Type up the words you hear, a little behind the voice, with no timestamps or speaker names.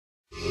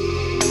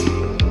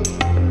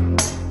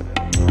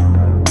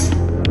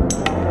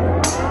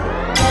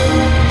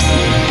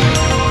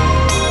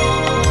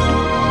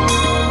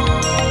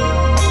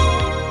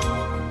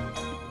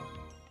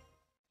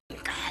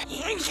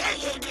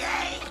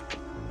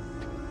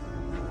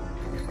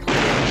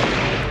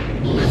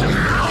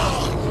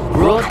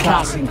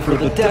Broadcasting through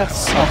the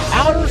depths of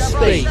outer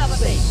space.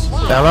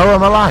 Hello,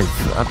 I'm alive.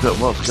 I don't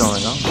know what's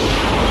going on.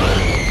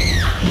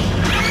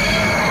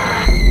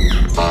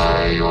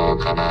 By your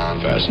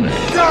command.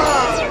 Fascinating.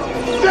 God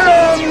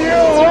damn you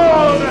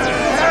all to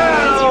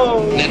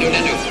hell!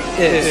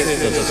 It's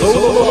the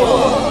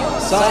Solar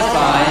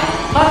Sci-Fi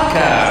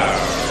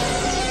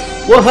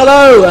Podcast. Well,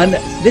 hello, and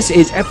this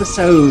is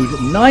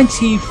episode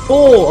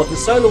 94 of the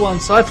Solar One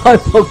Sci-Fi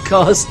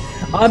Podcast.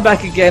 I'm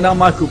back again. I'm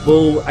Michael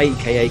Ball,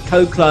 aka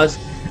Coclus,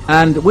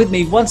 and with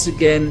me once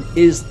again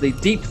is the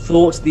deep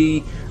thought,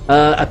 the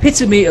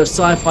epitome of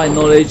sci-fi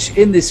knowledge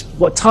in this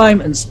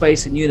time and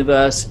space and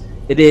universe.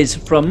 It is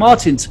from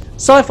Martin's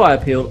Sci-Fi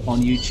Appeal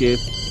on YouTube,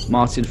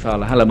 Martin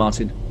Fowler. Hello,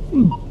 Martin.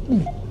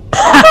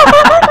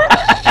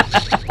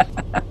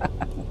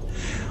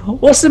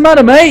 What's the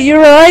matter, mate? You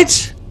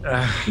alright?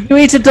 You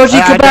eat a dodgy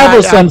kebab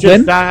or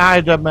something? I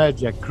had a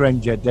major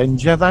cringer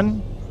danger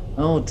then.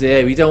 Oh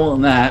dear, we don't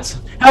want that.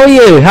 How are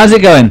you? How's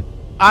it going?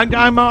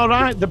 I'm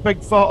alright. The big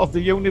thought of the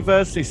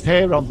universe is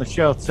here on the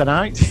show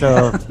tonight,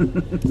 so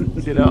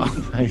you know.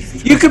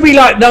 You could be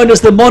like known as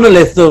the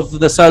monolith of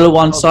the Solar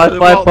One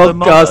Sci-Fi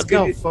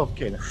Podcast.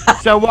 Fucking.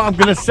 So what, I'm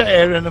going to sit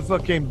here in a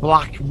fucking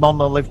black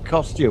monolith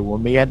costume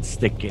with my head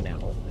sticking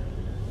out.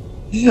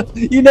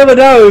 You never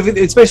know,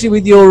 especially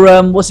with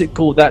your what's it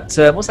called? That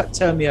what's that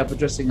term you have for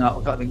dressing up?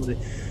 I can't think of it.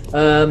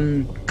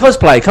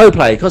 Cosplay,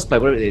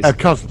 whatever it is.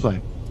 Cosplay.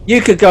 You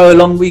could go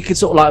along. We could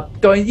sort of like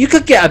go in. You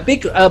could get a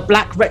big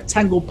black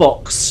rectangle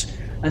box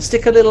and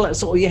stick a little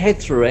sort of your head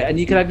through it, and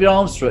you could have your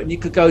arms through it, and you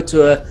could go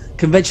to a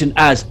convention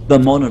as the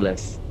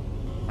monolith.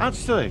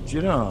 Actually, do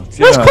you know?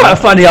 That's quite a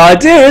funny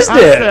idea, isn't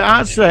it?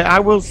 Actually, I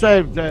will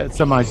say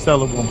to my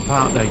Solar One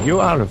partner, you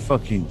are a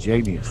fucking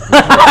genius.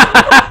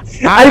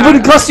 And it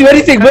wouldn't cost you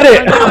anything, would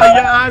it?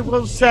 I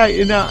will say,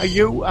 you know,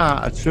 you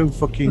are a true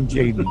fucking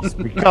genius,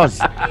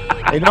 because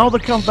in all the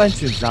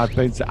conventions I've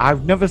been to,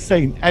 I've never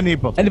seen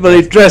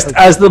anybody dressed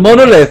as the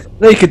monolith.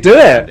 They could do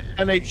it.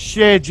 And it's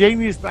sheer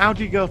genius. But how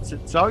do you go to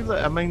the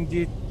toilet? I mean, do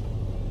you...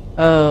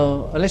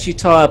 Unless you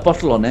tie a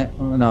bottle on it.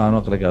 Oh, no, I'm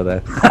not going to go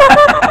there.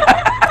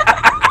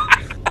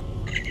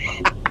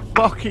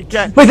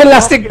 Get with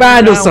elastic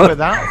band or something. With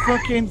that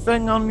fucking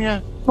thing on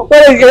you. Well,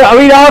 I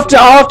mean,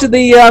 after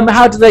the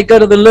how do they go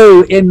to the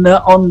loo in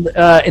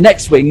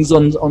X-wings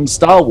on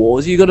Star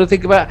Wars? You got to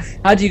think about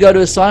how do you go to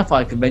a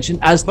sci-fi convention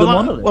as the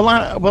monolith.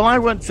 I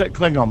went to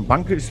Klingon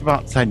Bank. It's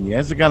about 10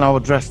 years ago, and I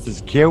was dressed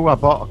as Q. I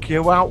bought a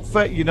Q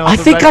outfit. You know, I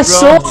think I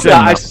saw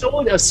that.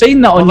 I've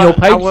seen that on your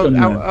page.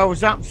 I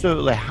was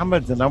absolutely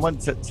hammered, and I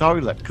went to the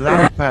toilet because I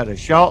had a pair of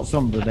shorts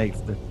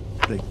underneath the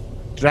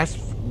dress.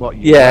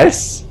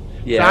 Yes.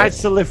 So I had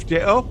to lift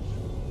it up.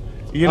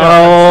 You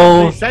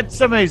know, he said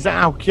to me, "Is that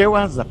how Q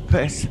has a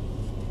piss?"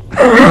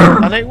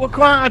 And it was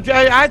quite.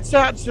 I had to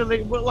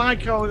actually,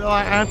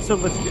 I had to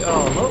lift it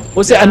all up.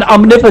 Was it an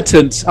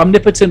omnipotent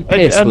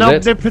piss? An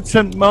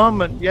omnipotent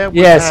moment, yeah.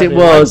 Yes, it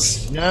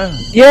was. Yeah.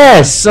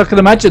 Yes, I can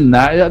imagine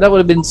that. That would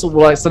have been sort of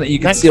like something you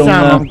could see on.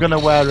 Next time I'm going to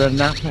wear a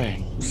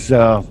nappy.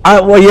 So.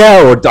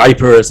 Or a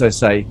diaper, as they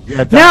say.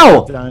 Yeah,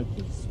 now.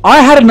 I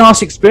had a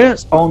nice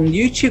experience on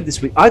YouTube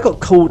this week. I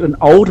got called an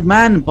old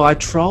man by a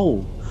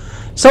troll.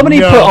 Somebody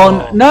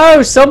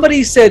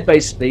somebody said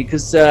basically,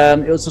 because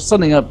it was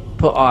something I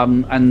put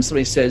on, and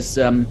somebody says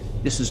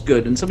this is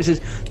good, and somebody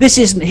says this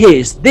isn't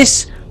his.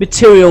 This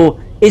material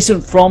isn't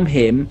from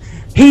him.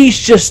 He's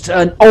just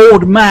an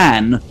old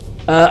man.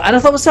 And I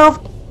thought to myself,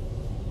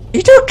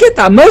 you don't get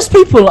that. Most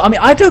people, I mean,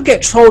 I don't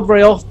get trolled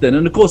very often,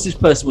 and of course this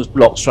person was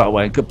blocked straight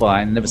away and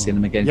goodbye and never seen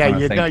them again.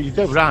 Yeah, you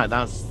do right.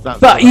 That's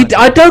but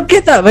I don't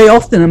get that very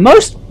often, and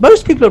most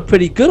people are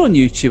pretty good on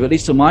YouTube, at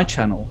least on my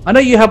channel. I know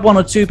you have one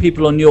or two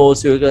people on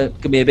yours who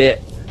can be a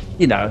bit,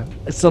 you know,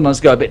 sometimes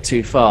go a bit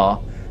too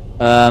far.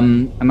 I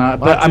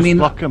mean,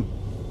 block them.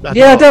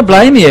 I don't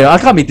blame you. I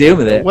can't be dealing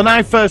with it. When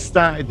I first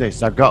started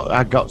this, I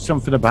got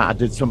something about. I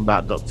did something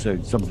about Doctor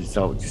Who. Somebody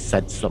just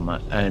said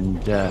something,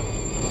 and.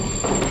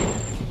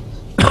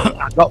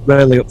 I got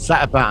really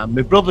upset about it.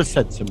 My brother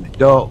said to me,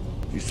 "Don't."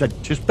 He said,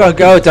 "Just don't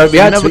go. Don't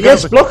react to it.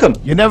 Yes, block them.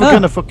 You're never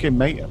gonna fucking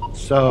meet them."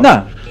 So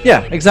no,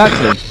 yeah,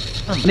 exactly.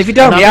 And if you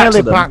don't react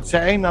to them,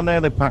 I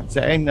nearly packed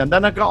it in, and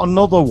then I got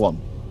another one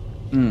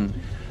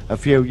a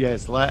few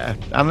years later,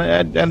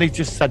 and he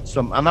just said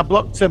something, and I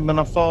blocked him, and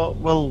I thought,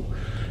 well,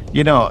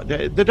 you know,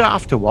 they don't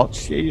have to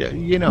watch,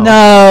 you know.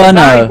 No,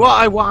 no.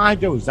 What I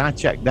do is I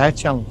check their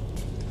channel.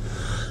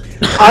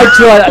 I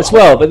tried that as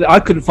well, but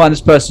I couldn't find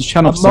this person's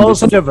channel.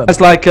 Most of them.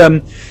 It's like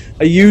a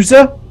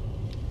user.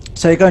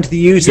 So you're going to the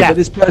user, but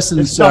this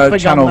person's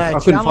channel, I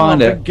couldn't find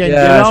it.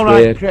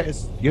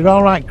 You're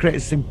all right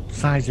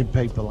criticising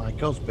people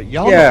like us, but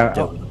you're not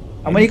doing it.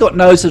 And when you got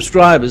no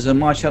subscribers, and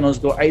my channel's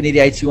got nearly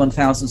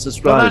 81,000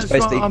 subscribers,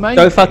 basically,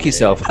 go fuck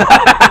yourself.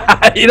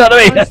 You know what I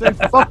mean? Honestly,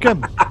 fuck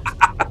them.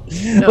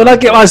 When I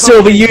get my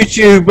silver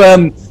YouTube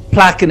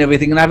plaque and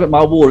everything and have it on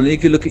my wall, and you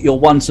can look at your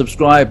one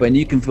subscriber and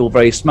you can feel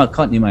very smug,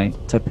 can't you, mate?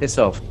 So piss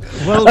off.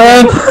 Well,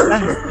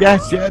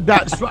 yes,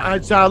 that's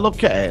right. So I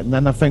look at it and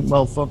then I think,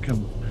 well, fuck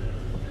him.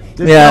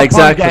 There's Yeah, no point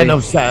exactly. getting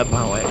upset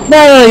about it.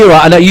 No, you're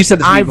right. I know you said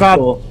this to me I've had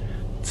before.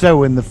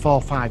 2 in the 4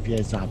 or 5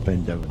 years I've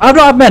been doing it. I've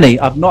not had many.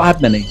 I've not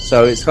had many.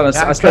 So it's kind of.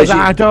 I suppose Because you,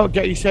 I don't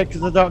get, you said,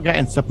 because I don't get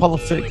into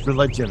politics,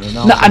 religion, and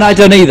all. no, and I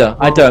don't either.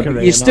 I don't. Mockery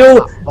But you're and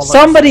still all that bollocks.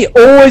 somebody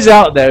always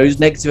out there who's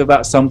negative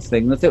about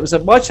something. If it was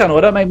my channel,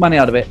 I don't make money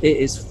out of it. It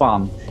is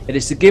fun. It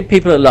is to give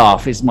people a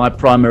laugh. Is my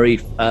primary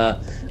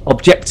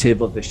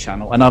objective of this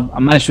channel, and I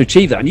managed to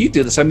achieve that. And you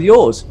do the same with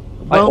yours.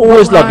 I Well,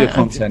 always well, love your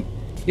content.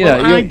 You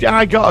know, Well, you-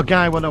 I got a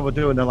guy when I was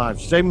doing a live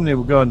stream, and they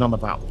were going on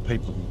about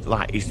people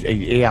like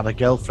he had a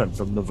girlfriend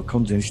from another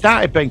country. He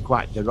started being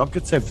quite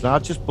derogative, so I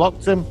just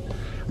blocked him.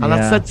 And I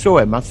Yeah. said to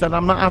him, I said,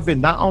 I'm not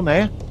having that on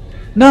here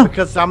no.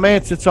 because I'm here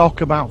to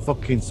talk about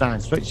fucking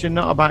science fiction,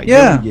 not about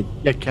Yeah. you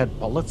dickhead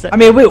politics. I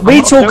mean, we I'm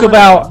not talk doing it. I'm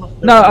about not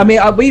no. doing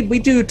I it. mean, we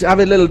do have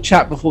a little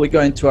chat before we go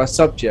into our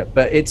subject,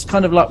 but it's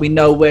kind of like we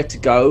know where to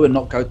go and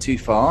not go too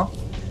far.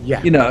 Yeah.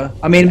 You know,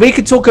 I mean, we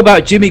could talk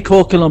about Jimmy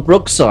Corkill on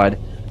Brookside.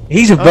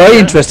 He's a very yeah.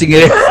 interesting.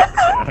 Yeah,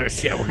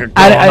 we're going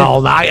And- on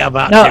all night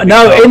about No, Jimmy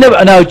no,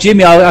 Corkill. no,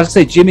 Jimmy. I'll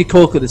say Jimmy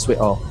Corker this week.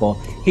 Oh, well,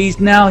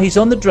 he's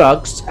on the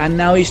drugs, and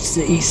now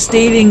he's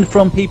stealing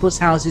from people's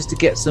houses to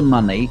get some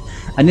money.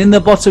 And in the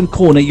bottom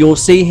corner, you'll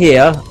see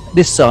here,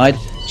 this side,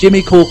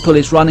 Jimmy Corker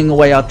is running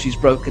away after he's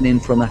broken in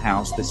from the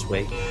house this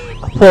week.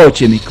 Poor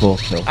Jimmy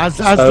Corker. Has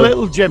So,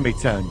 little Jimmy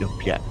turned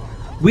up yet?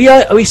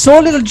 we saw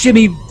little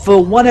Jimmy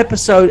for one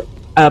episode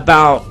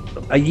about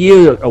a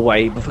year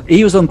away.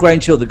 He was on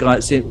Grange Hill, the guy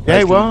that's in.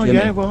 Yeah, Jimmy.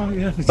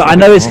 yeah. But I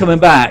know he's coming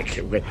back.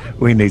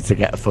 We need to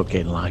get a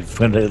fucking life.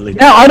 Really.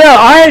 Now I know.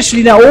 I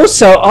actually now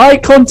also I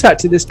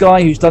contacted this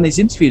guy who's done his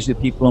interviews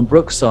with people on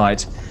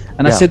Brookside,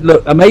 and I Yeah. said,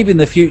 look, maybe in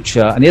the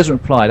future, and he hasn't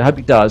replied. I hope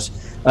he does,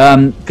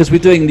 because we're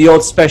doing the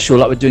odd special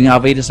like we're doing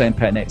Alvida St.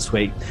 Pet next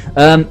week.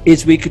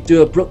 Is we could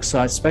do a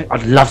Brookside special.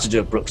 I'd love to do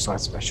a Brookside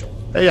special.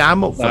 Yeah,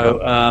 I'm up for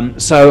that.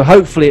 So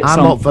hopefully at I'm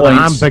some up for point.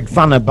 that. I'm a big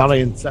fan of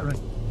Barry and Terry.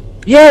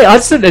 Yeah,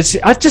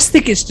 I just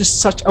think it's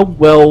just such a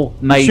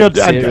well-made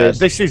series.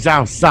 This is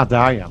how sad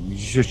I am.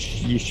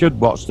 You should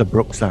watch the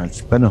Brookside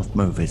spin-off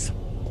movies.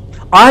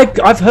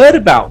 I've heard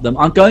about them.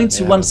 I'm going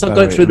to Yeah, once I'm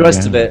going very- through the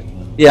rest yeah. of it.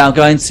 Yeah, I'm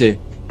going to.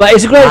 But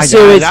it's a great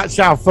series. That's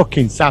how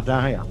fucking sad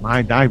I am.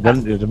 I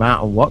rented them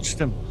out and watched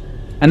them.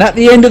 And at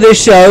the end of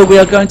this show, we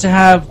are going to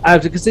have,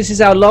 because this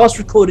is our last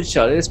recorded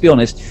show, let's be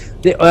honest.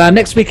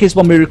 Next week is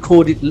one we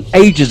recorded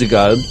ages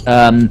ago,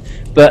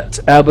 but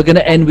we're going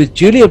to end with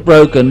Julia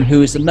Brogan,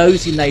 who is the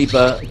nosy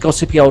neighbour,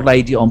 gossipy old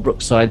lady on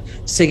Brookside,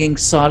 singing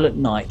Silent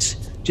Night,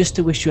 just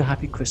to wish you a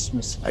happy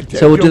Christmas.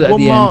 So we'll do that at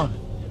the end.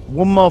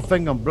 One more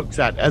thing on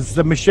Brookside. Has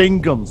the machine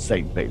gun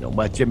scene been on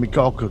where Jimmy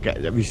Corker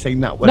gets? Have you seen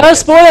that? No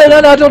spoiler. No,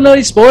 I don't know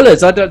any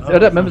spoilers. I don't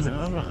remember.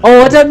 alright.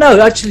 Oh, I don't know.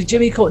 Actually,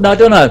 Jimmy Corker. No, I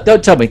don't know.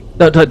 Don't tell me.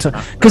 Don't.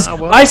 Because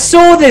well. I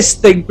saw this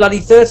thing bloody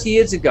 30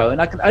 years ago,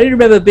 and I can only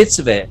remember bits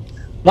of it.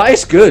 But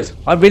it's good.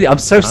 I'm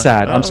so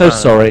sad. I'm so alright.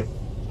 sorry.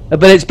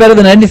 But it's better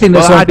than anything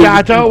that's Well, on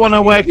I don't want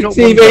to wake up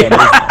TV. one day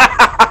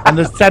and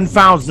there's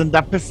 10,000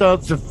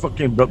 episodes of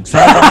fucking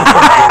Brookside.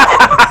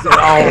 It's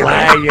all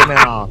there, you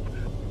know.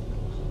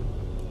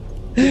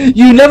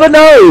 You never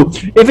know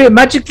if it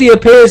magically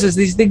appears as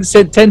these things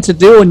tend to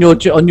do on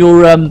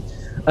your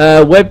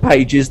web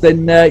pages.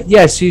 Then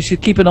yes, you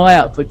should keep an eye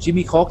out for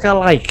Jimmy Corker.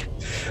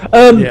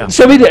 Yeah.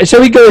 Shall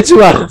we go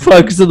into our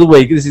focus of the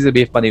week? This is gonna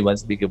be a funny one.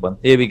 It's gonna be a good one.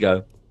 Here we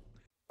go.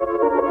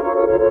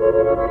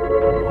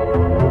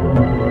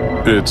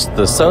 It's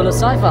the Solar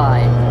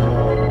Sci-Fi.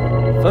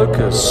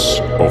 focus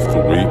of the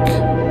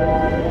week.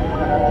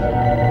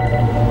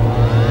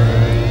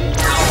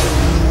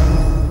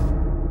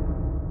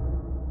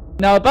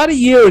 Now, about a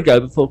year ago,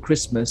 before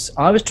Christmas,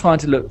 I was trying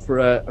to look for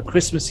a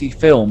Christmassy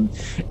film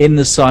in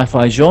the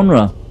sci-fi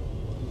genre,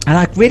 and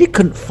I really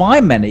couldn't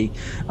find many.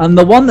 And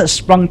the one that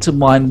sprung to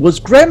mind was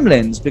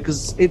Gremlins,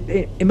 because it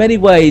in many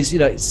ways,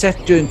 it's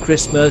set during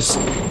Christmas.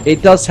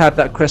 It does have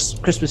that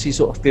Christmassy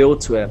sort of feel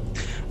to it,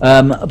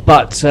 and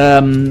that's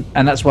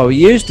why we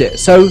used it.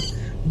 So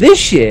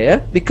this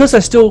year, because I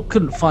still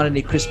couldn't find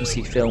any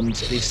Christmassy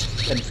films, at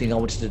least anything I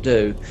wanted to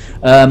do,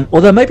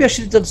 although maybe I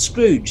should have done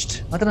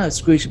Scrooged. I don't know,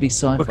 Scrooge would be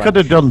sci-fi. We could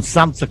have done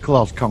Santa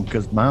Claus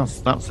Conquers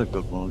Mars. That's a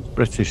good one. It's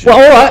British. Well,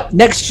 all right,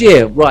 next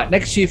year. Right,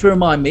 next year, if you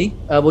remind me,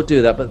 we'll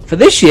do that. But for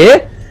this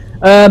year,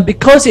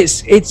 because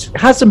it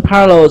has some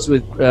parallels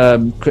with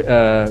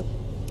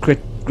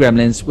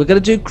Gremlins, we're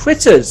going to do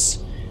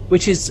Critters,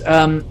 which is,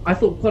 I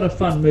thought, quite a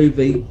fun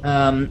movie.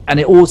 And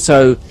it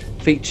also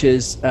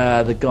features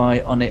the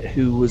guy on it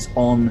who was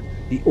on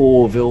The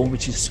Orville,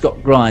 which is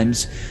Scott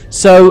Grimes.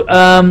 So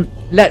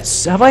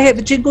have I hit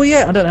the jingle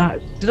yet? I don't know.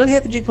 Did I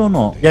hit the jingle or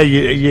not? Yeah,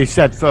 you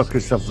said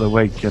focus of the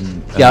week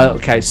and Yeah,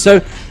 okay. So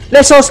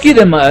let's ask you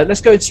then. Let's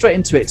go straight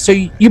into it. So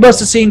you must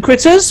have seen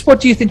Critters. What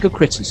do you think of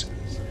Critters?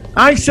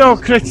 I saw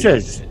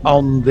Critters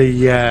on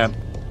the.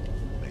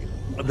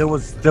 There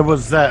was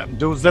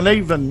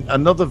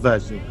another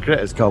version of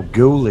Critters called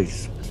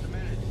Ghoulies.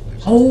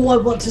 Oh, I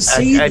want to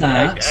see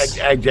that.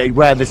 And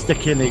where they're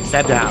sticking its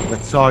head out of the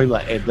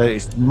toilet.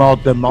 It's more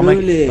demonic.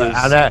 Really?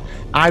 And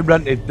I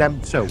rented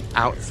them two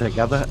out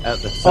together at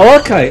the time. Oh,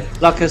 okay.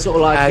 Like a sort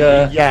of like.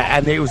 Yeah,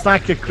 and it was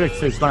like a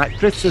Critters. Like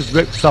Critters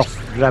rips off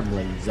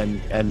Gremlins,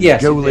 and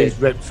Yes, it Ghoulies did.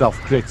 rips off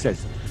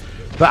Critters.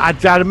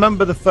 But I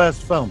remember the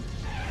first film.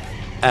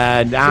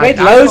 And I made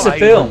loads thought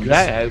of it was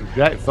films.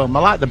 Great film. I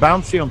like the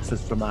Bounty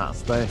Hunters from outer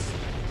space.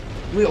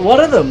 One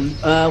of them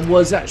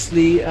was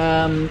actually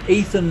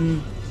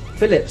Ethan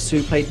Phillips,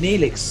 who played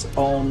Neelix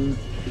on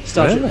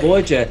Star Trek Really?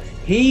 Voyager.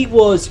 He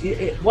was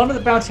one of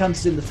the bounty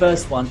hunters in the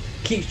first one.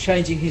 Keeps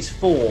changing his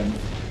form.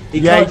 He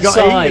Yeah, can't he got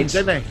decide.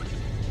 eaten, didn't he?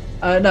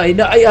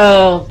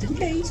 Did he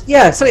get eaten?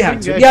 Yeah, something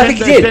happened to him. Yeah, I think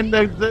he did.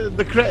 Then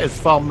the critters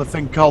form the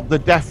thing called the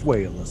Death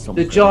Wheel or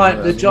something.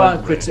 The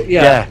giant critter.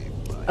 Yeah.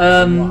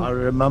 I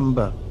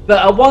remember.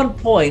 But at one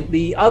point,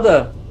 the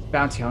other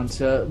bounty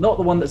hunter, not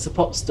the one that's a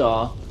pop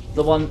star,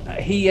 the one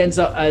he ends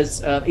up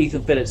as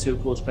Ethan Phillips, who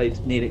of course played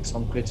Neelix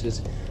on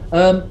Critters.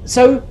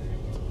 So,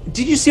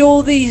 did you see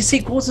all the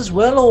sequels as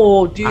well,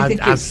 or do you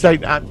think it's...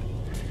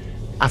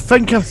 I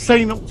think I've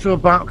seen up to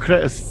about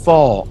Critters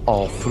 4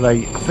 or 3.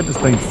 I think there's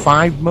been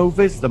 5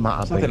 movies. There might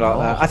have something been like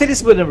more. that? I think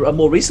this has been a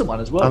more recent one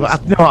as well.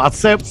 No, I'd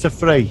say up to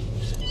 3.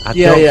 I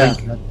Yeah, don't yeah.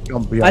 think I've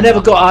gone beyond I never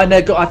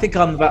that. got. I think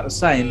I'm about the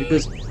same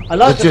because I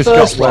like They the just got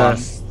first one.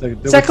 worse. They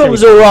were Second one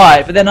was taking- all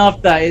right, but then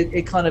after that,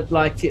 it kind of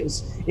like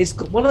it's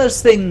one of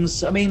those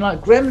things. I mean,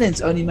 like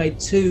Gremlins only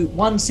made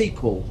one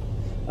sequel,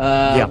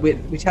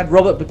 which had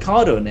Robert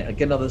Picardo in it.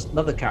 Again,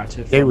 another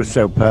character. He was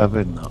superb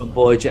in that. from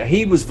Voyager.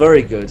 He was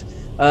very good,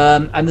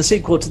 and the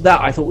sequel to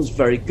that I thought was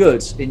very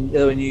good in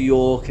New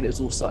York, and it was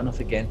all starting off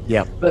again.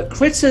 Yeah. But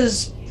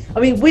Critters. I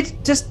mean,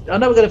 I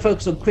know we're going to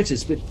focus on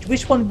Critters, but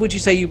which one would you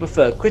say you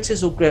prefer,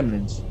 Critters or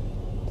Gremlins,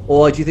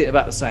 or do you think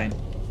about the same?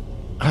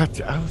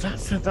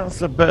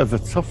 That's a bit of a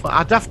tough one.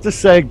 I'd have to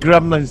say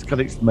Gremlins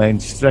got its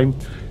mainstream,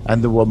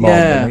 and there were more.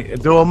 Yeah.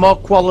 There were more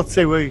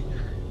quality with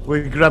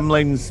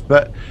Gremlins,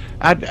 but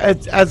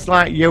as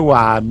like you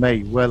are and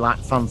me, we're like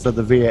fans of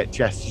the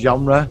VHS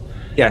genre.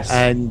 Yes.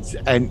 And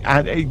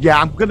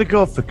yeah, I'm gonna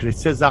go for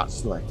Critters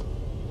actually.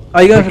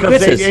 Are you going for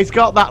Because Critters? it's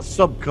got that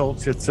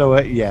subculture to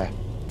it, yeah.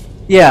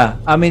 Yeah,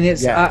 I mean,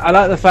 it's. Yeah. I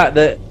like the fact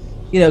that,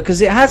 because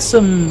it had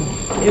some.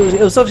 It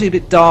was obviously a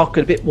bit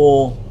darker, a bit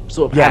more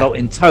sort of Yeah. adult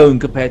in tone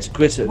compared to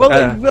Critters. Well,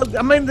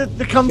 I mean,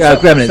 the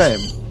concept Gremlins. the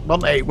same,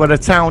 wasn't it? When a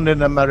town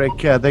in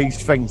America,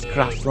 these things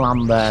crash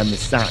land there and they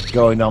start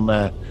going on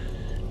a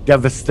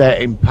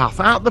devastating path.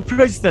 Aren't the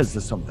prisoners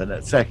or something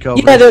that take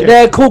over? yeah, the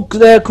they're ship?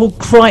 called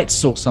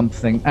Krites or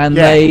something, and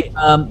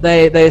Yeah.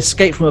 they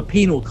escape from a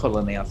penal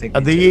colony, I think.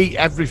 And they eat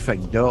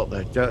everything, don't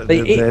they?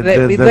 They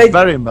They're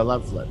very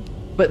malevolent.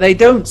 But they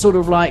don't sort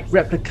of like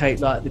replicate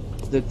like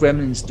the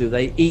Gremlins do.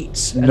 They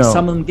eat, and No.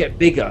 some of them get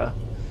bigger,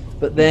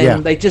 but then Yeah.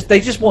 they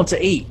just want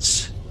to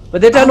eat.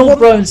 But they don't I all want-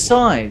 grow in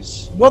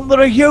size. Wasn't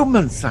there a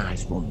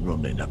human-sized one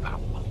running about?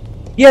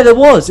 Yeah, there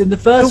was in the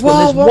first There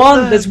one. was, There's wasn't one.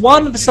 there? There's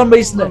one for some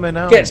reason Coming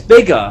that out. gets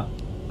bigger,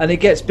 and it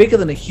gets bigger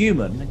than a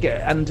human.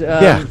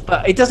 Yeah.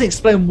 But it doesn't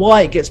explain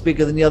why it gets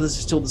bigger than the others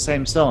are still the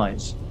same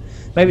size.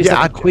 Maybe it's Yeah,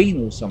 like a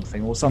queen or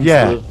something, or some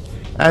Yeah. sort of.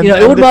 And, It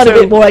and would the mind a two-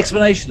 bit more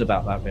explanation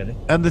about that, really.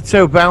 And the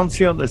two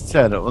bounty hunters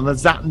turn up, and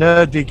there's that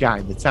nerdy guy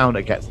in the town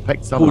that gets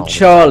picked on. all Called the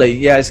Charlie,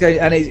 yeah,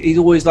 and he's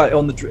always like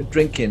on the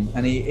drinking,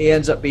 and he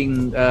ends up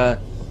being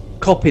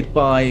copied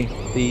by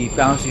the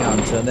bounty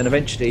hunter, and then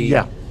eventually,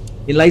 Yeah.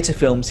 in later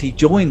films, he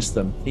joins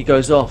them. He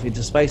goes off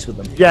into space with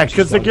them. Yeah, which is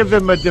because they like- give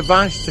him a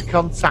device to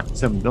contact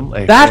him, don't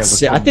they? if That's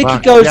they it. ever I come think back.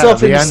 it goes Yeah, off at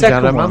the in the end, I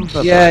second one.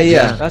 remember Yeah, that,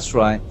 yeah, that's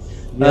right.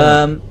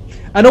 Yeah.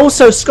 And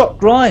also Scott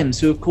Grimes,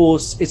 who of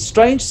course it's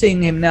strange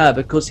seeing him now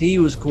because he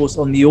was of course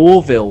on the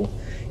Orville.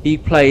 He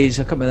plays,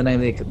 I can't remember the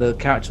name of the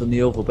character on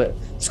the Orville, but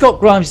Scott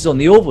Grimes is on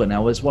the Orville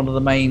now as one of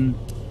the main.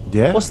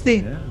 Yeah. What's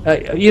the?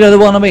 You know the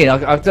one I mean.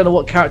 I don't know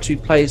what character he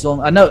plays on.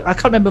 I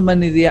can't remember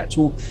many of the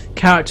actual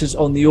characters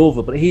on the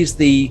Orville, but he's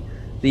the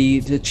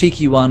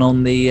cheeky one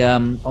on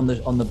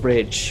the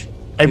bridge.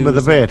 Him with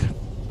the beard.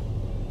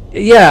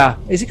 Yeah,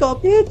 has he got a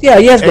beard? Yeah,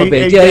 he has got a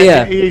beard.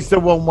 Yeah. He's the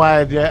one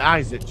where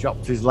Isaac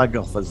chopped his leg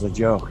off as a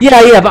joke.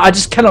 Yeah, but I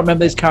just cannot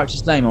remember his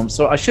character's name. I'm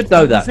sorry, I should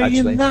know that Was he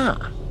actually. in that?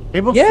 He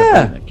must Yeah,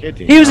 have been a kid.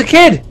 he was a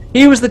kid.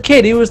 He was the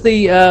kid. He was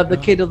the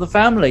kid of the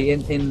family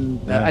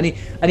Yeah.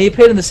 and he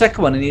appeared in the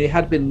second one, and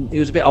he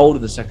was a bit older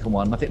in the second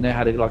one. I think they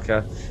had like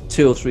a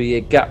 2 or 3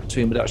 year gap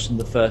between production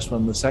of the first one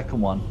and the second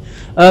one.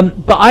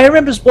 But I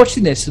remember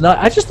watching this, and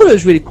I just thought it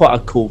was really quite a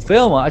cool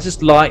film. I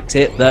just liked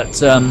it that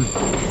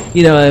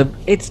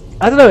it's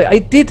I don't know.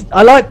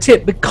 I liked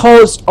it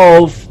because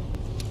of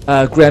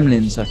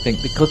Gremlins. I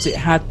think because it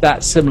had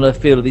that similar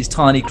feel of these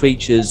tiny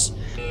creatures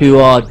who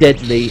are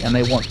deadly and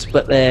they want to,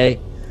 but I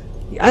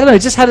don't know, it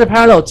just had a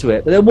parallel to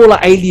it. But they're more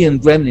like alien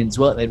gremlins,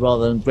 weren't they,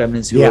 rather than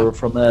gremlins who are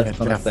from Earth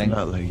kind of thing.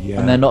 Yeah.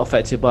 And they're not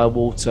affected by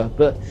water.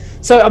 But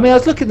so, I mean, I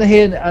was looking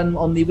here and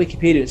on the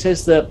Wikipedia, it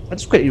says that, I'll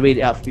just quickly read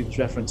it out for people's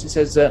reference. It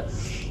says,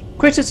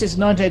 Critters is a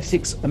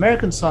 1986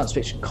 American science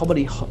fiction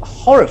comedy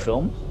horror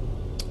film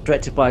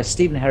directed by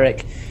Stephen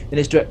Herrick in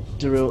his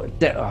directorial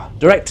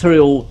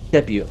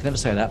debut. I can never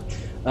say that.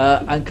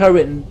 And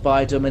co-written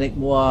by Dominic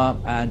Moore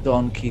and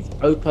Don Keith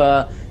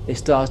Oper. It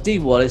stars Dee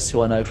Wallace,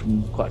 who I know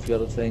from quite a few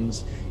other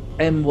things,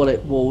 M.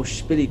 Wallet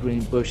Walsh, Billy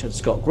Greenbush, and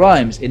Scott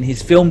Grimes in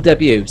his film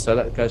debut. So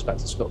that goes back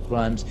to Scott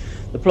Grimes.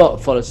 The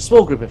plot follows a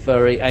small group of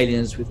furry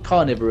aliens with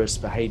carnivorous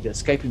behaviour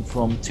escaping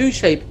from two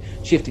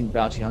shape-shifting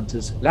bounty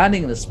hunters,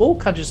 landing in a small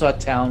countryside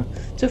town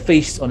to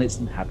feast on its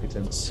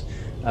inhabitants.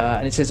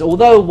 And it says,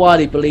 although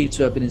widely believed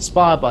to have been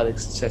inspired by the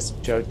success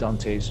of Joe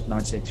Dante's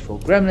 1984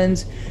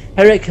 Gremlins,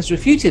 Herrick has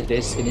refuted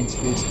this in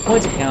interviews to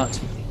point out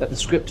that the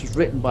script was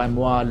written by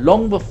Moore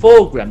long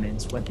before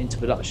Gremlins went into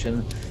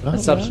production and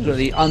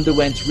subsequently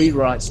underwent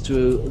rewrites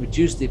to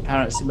reduce the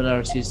apparent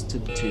similarities to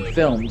the two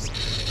films.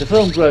 The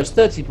film grossed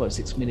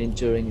 $13.6 million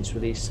during its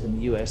release in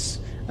the US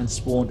and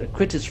spawned a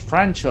Critters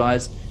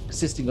franchise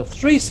consisting of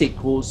 3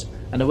 sequels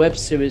and a web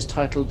series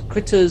titled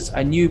Critters: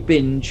 A New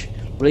Binge,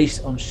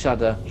 released on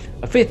Shudder.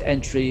 A 5th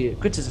entry,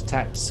 Critters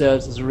Attack,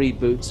 serves as a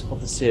reboot of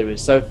the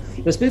series. So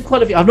there's been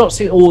quite a few. I've not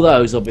seen all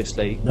those,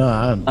 obviously. No,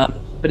 I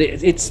haven't. But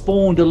it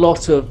spawned a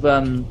lot of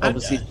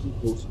obviously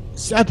sequels.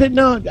 I didn't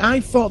know.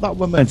 I thought that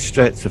one went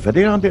straight to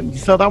video. I didn't.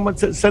 So that went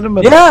to the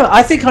cinema. Yeah,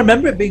 I think I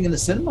remember it being in the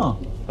cinema.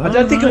 I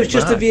don't think it was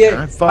just a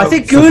VHS. I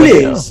think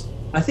Ghoulies.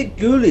 I think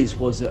Ghoulies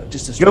was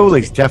just a.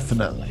 Ghoulies,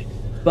 definitely.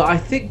 But I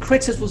think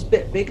Critters was a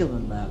bit bigger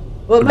than that.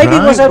 Well, maybe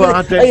it was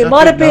over. It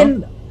might have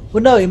been.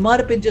 Well, no, it might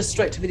have been just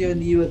straight to video in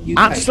the UK.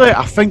 Actually,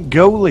 I think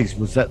Ghoulies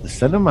was at the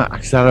cinema.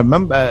 Actually, I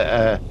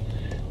remember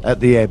at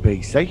the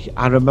ABC.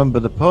 I remember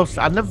the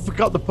poster. I never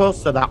forgot the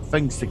poster of that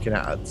thing sticking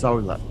out of the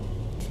toilet.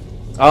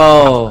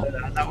 Oh.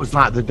 That was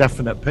like the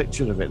definite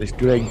picture of it, this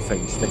green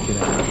thing sticking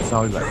out of the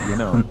toilet, you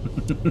know.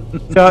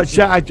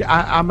 So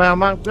I'm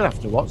going to have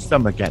to watch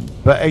them again.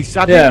 But I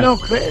didn't know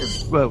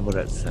Critters were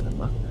at the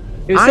cinema.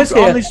 I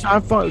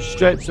thought it was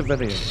straight to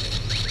video.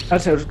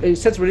 It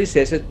says release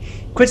here. It said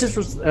Critters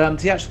was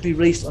theatrically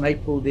released on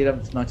April the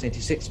 11th,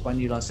 1986 by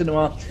New Line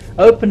Cinema,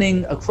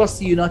 opening across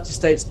the United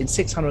States in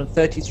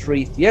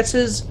 633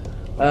 theatres.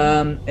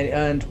 It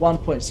earned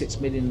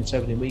 1.6 million in its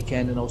opening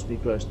weekend and ultimately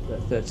grossed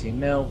 13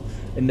 mil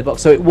in the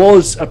box. So it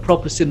was a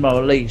proper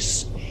cinema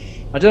release.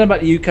 I don't know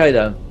about the UK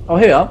though. Oh,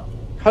 here we are.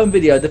 Home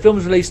video. The film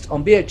was released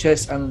on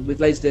VHS and with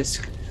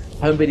Laserdisc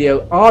home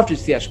video after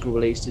its theatrical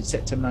release in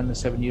September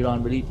 1997. New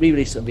Line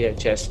re-released on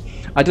VHS.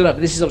 I don't know,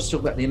 but this is obviously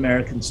talking about the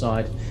American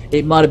side.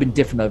 It might have been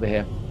different over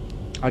here.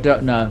 I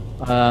don't know.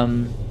 I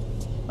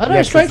don't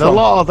know. Straight a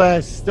lot of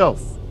their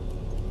stuff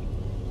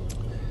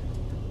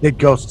did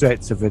go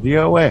straight to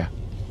video.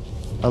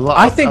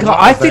 I think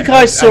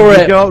I saw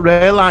it. You don't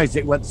realise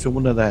it went to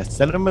one of their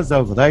cinemas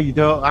over there. You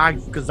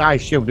don't. Because I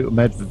assumed it was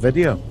made for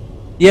video.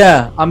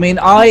 Yeah, I mean,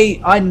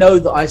 I know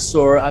that I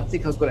saw it. I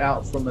think I got it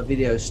out from a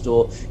video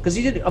store because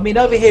you did. I mean,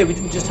 over here we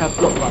didn't just have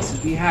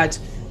blockbusters. We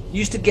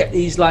used to get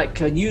these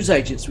like news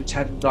agents which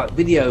had like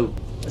video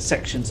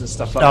sections and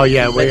stuff like that. Oh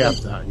yeah, we had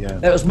that. Yeah,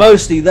 it was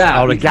mostly that.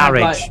 Or a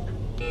garage.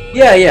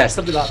 Yeah,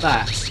 something like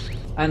that.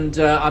 And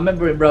I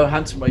remember in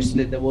Roehampton where I used to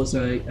live, there was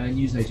a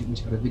news agent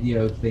which had a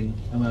video thing,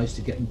 and I used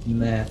to get them from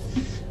there.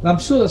 And I'm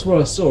sure that's where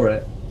I saw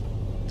it.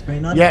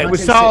 Yeah, it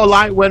was sort of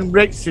like when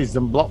Ritz's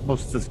and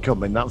Blockbusters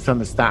come in. That's when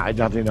they started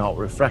adding out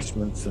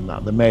refreshments and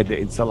that. They made it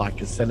into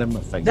like a cinema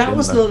thing. That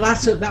was the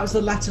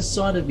latter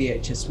side of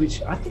VHS,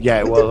 which I think.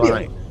 Yeah, well,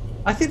 right.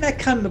 I think that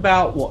came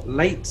about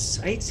late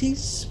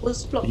 80s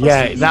was Blockbuster.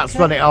 Yeah, that's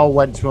when it all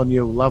went to a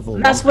new level.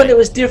 And that's when it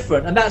was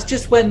different, and that's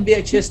just when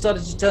VHS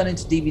started to turn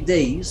into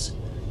DVDs.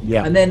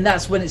 Yeah, and then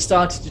that's when it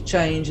started to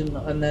change,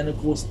 and then of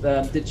course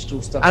the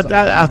digital stuff.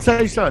 I'll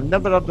tell you something.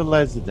 Never had the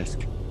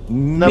Laserdisc.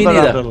 Never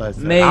had a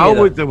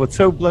Laserdisc. They were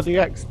too bloody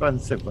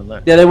expensive, weren't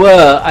they? Yeah, they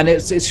were, and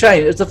it's a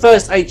shame. It was the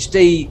first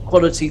HD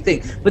quality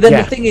thing. But then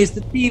the thing is, the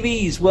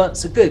TVs weren't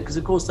so good because,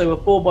 of course, they were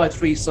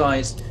 4:3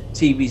 size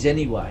TVs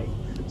anyway.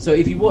 So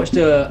if you watched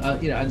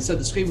and so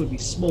the screen would be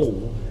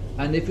small,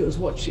 and if it was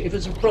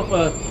a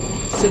proper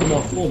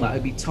cinema format,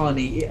 it'd be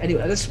tiny.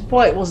 Anyway, that's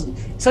why it wasn't.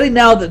 It's only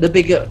now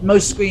that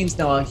most screens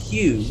now are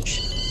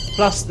huge.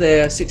 Plus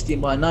their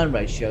 16:9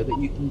 ratio, that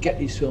you can get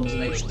these films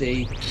in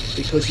HD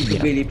because you can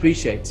really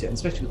appreciate it, and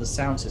especially with the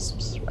sound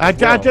systems. I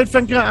did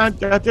think I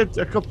did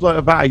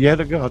about a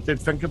year ago. I did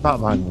think about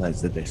buying a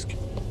Laserdisc.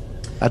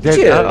 I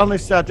did.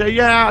 Honestly, I did.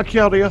 Yeah, out of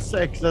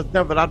curiosity, because I've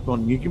never had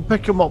one. You can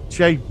pick them up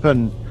cheap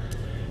and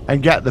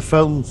get the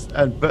films.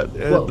 I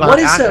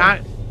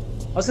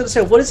was going to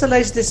say, what is a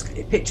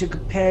Laserdisc picture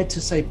compared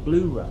to, say,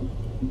 Blu-ray?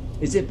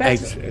 Is it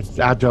better?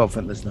 I don't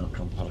think there's no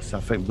comparison.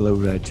 I think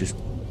Blu-ray just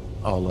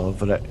all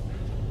over it.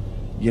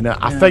 You know,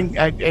 I think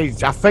like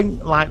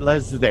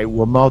Laserdisc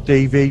were more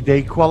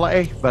DVD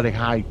quality, very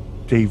high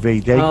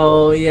DVD.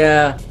 Oh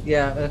yeah.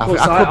 Of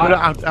course,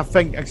 I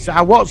think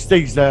I watched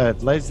these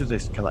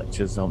Laserdisc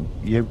collectors on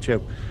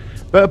YouTube,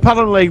 but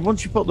apparently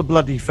once you put the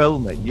bloody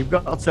film in, you've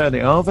got to turn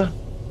it over.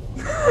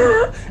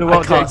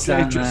 I can't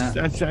stand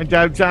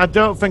that. I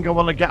don't think I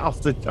want to get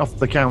off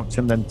the couch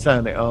and then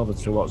turn it over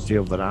to watch the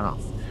other half.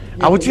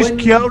 I was just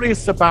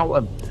curious about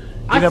them.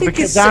 I think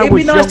it'd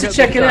be nice to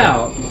check it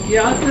out.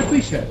 Yeah, I can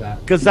appreciate that.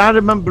 Because I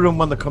remember them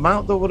when they come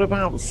out, they were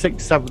about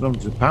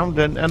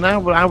 £600-700, and I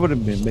would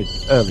have been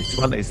mid-early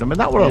 20s. I mean,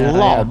 that were a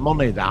lot of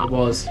money, that. It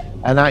was.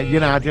 And I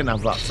didn't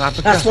have that type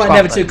of. That's why I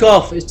never took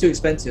off. It's too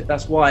expensive.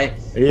 That's why.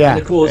 Yeah,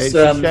 and of course, it's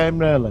a shame,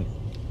 really.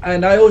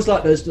 And I always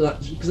like those,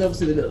 because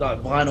obviously they look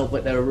like vinyl,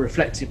 but they're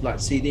reflective like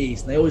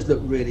CDs, and they always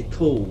look really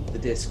cool. The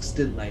discs,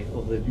 didn't they?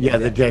 Or the,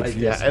 they did.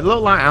 Yeah, it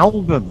looked like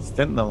albums,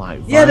 didn't they? Like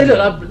yeah, they look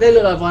like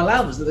vinyl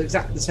albums. They're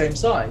exactly the same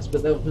size,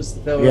 but they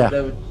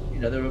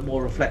were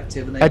more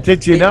reflective. And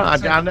did you know?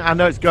 I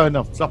know it's going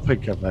off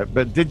topic of it,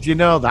 but did you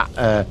know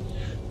that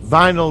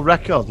vinyl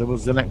records? There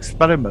was an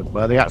experiment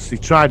where they actually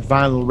tried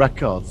vinyl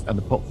records and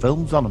they put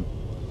films on them.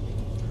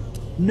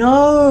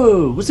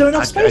 No, was there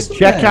enough space?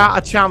 Check out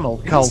a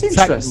channel called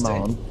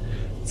Techmon.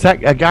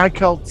 A guy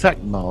called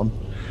Techmon,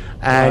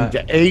 and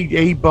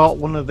he bought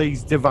one of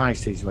these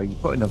devices where you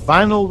put in a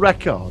vinyl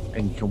record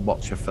and you can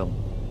watch a film.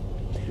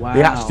 Wow.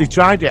 They actually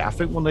tried it. I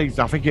think one of these.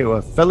 I think it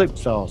was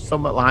Philips or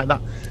something like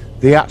that.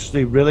 They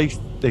actually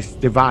released this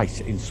device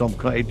in some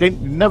country.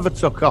 It never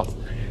took off,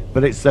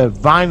 but it's a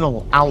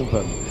vinyl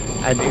album,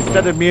 and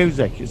instead of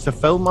music, it's a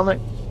film on it.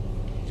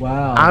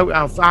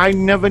 Wow. I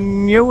never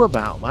knew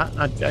about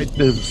that.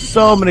 There's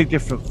so many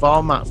different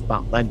formats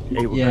back then.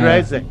 It was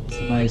crazy. It's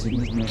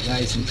amazing, isn't it? That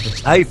is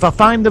interesting. If I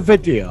find the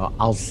video,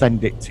 I'll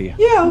send it to you.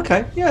 Yeah,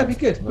 okay. Yeah, it'd be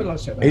good. We'd like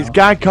to check that out. It's a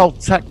guy called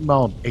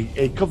Techmon.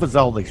 He covers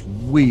all this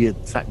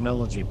weird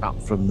technology back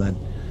from then.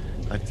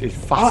 It's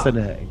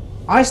fascinating.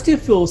 I still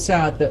feel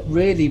sad that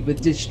really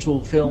with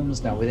digital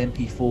films now, with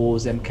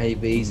MP4s,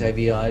 MKVs,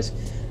 AVIs,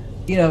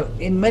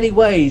 in many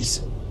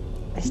ways,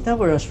 there's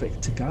nowhere else for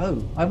it to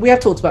go. And we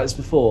have talked about this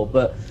before,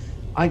 but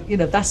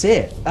that's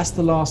it. That's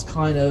the last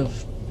kind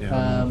of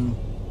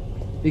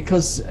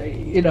because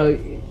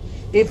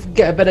if we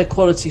get a better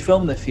quality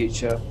film in the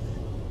future,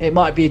 it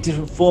might be a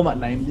different format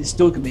name, but it's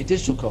still going to be a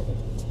digital copy.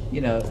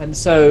 And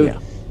so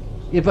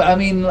but I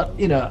mean,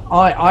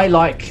 I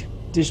like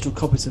digital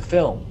copies of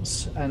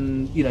films,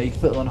 and you can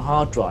put them on a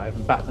hard drive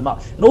and back them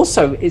up. And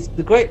also, it's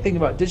the great thing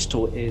about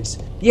digital is,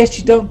 yes,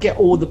 you don't get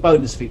all the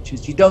bonus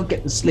features, you don't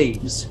get the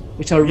sleeves,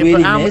 which I really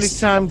but how miss. many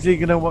times are you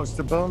going to watch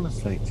the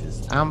bonus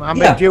features? I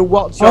mean, do you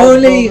watch all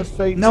only the bonus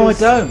features? No, I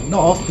don't.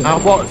 Not often.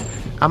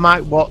 I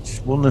might watch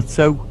one or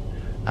two,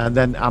 and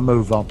then I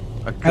move on.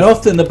 And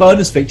often the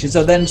bonus features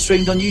are then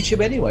streamed on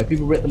YouTube anyway.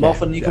 People rip them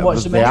off and you can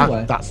watch them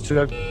anyway. That's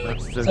true.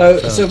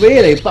 So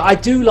really, but I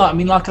do like,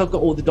 I've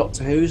got all the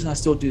Doctor Who's and I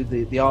still do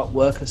the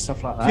artwork and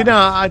stuff like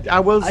that.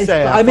 I will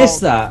say... I miss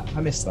that.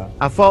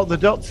 I thought the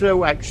Doctor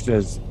Who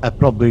extras are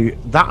probably...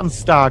 That and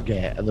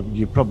Stargate, and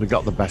you've probably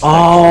got the best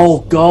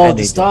extras. God,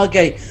 the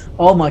Stargate.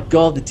 Oh my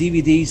God, the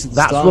DVDs of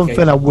the Stargate. That's one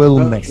thing I will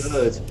miss.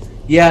 Good.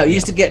 Yeah, I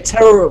used to get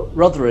Terror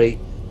Rothery,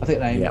 I think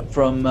name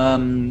from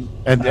and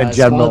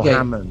General Stargate.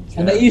 Hammond,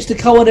 and they used to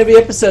come on every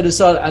episode of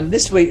Stargate. And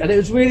this week, and it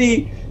was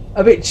really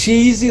a bit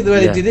cheesy the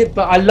way they did it,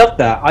 but I loved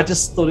that. I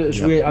just thought it was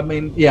really. I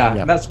mean,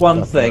 that's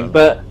one thing.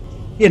 But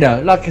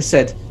like I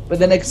said, but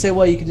then they could say,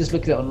 well, you can just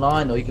look at it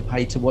online, or you can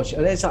pay to watch it.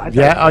 And it's like,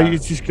 or you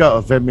just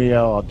go to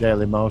Vimeo or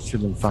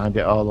Dailymotion and find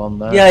it all on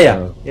there.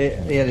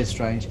 It is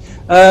strange.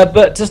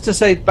 But just to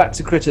say back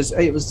to Critters,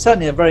 it was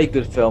certainly a very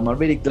good film. I'm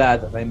really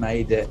glad that they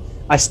made it.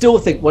 I still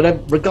think,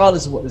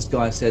 regardless of what this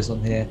guy says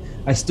on here,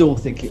 I still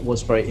think it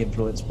was very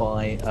influenced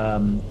by.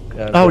 Gremlins.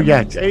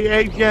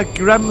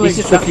 He's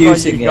just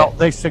refusing it. Got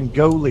this and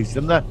Ghoulies,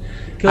 and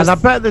I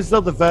bet there's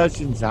other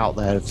versions out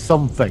there of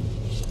something.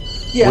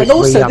 Yeah, and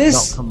also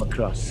this not come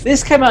across.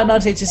 This came out in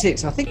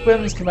 1986. I think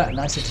Gremlins came out in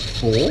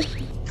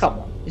 1984. Come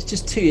on, it's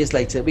just 2 years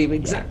later. It'd be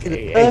exactly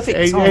the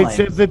perfect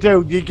time. They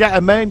do. You get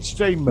a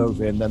mainstream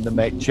movie, and then they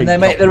make cheap. And they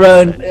make their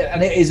own,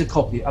 and it is a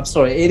copy. I'm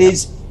sorry, it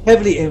is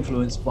heavily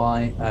influenced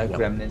by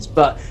Gremlins,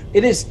 but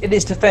in its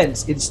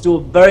defense, it's still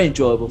a very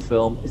enjoyable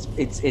film. It's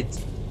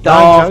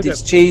daft,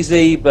 it's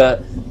cheesy,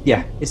 but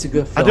it's a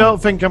good film. I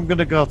don't think I'm going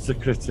to go to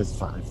Critters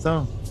 5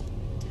 though.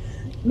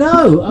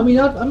 No, I mean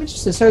I'm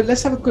interested. So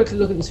let's have a quick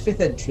look at this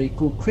fifth entry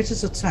called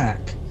Critters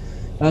Attack.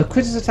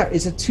 Critters Attack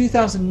is a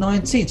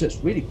 2019, so it's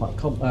really quite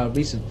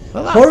recent.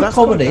 Well, horror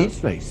comedy.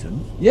 That's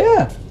recent.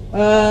 Yeah.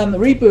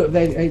 Reboot.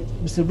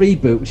 It's a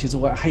reboot, which is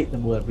I hate the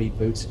word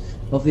reboot,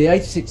 of the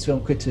 86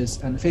 film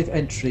Critters, and the fifth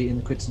entry in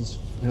the Critters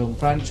film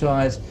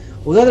franchise.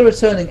 Although the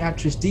returning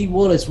actress Dee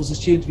Wallace was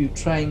assumed to be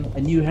portraying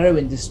a new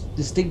heroine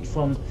distinct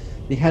from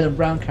the Helen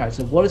Brown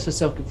character, Wallace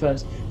herself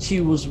confirms she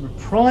was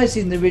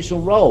reprising the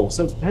original role.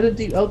 So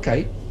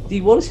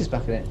Dee Wallace is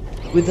back in it,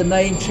 with the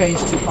name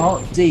changed to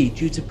Aunt Dee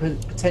due to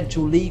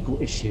potential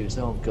legal issues.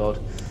 Oh God.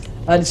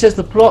 And it says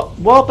the plot: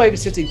 while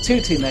babysitting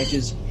two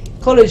teenagers,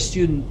 college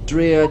student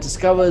Drea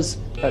discovers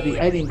that the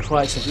alien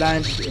Christ have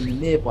landed in the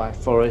nearby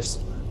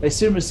forest. They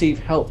soon receive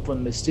help from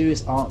the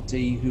mysterious Aunt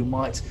Dee, who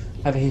might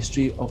have a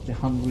history of the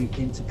hungry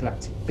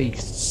intergalactic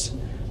beasts.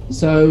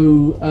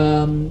 So,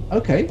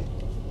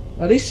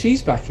 at least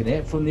she's back in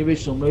it from the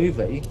original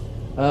movie.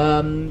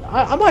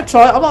 I might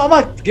try. I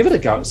might give it a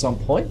go at some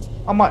point.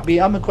 I'm quite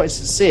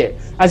interested to see it,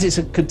 as it's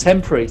a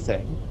contemporary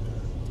thing.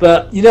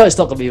 But it's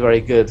not going to be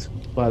very good.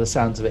 by the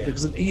sounds of it,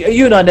 because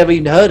you and I never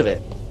even heard of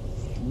it.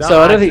 No,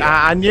 So I don't think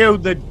I knew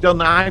they'd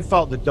done. I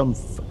thought they'd done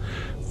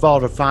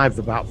 4 or 5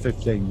 about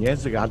 15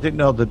 years ago. I didn't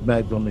know they'd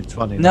made only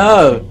 20.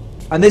 No,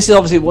 and this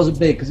obviously wasn't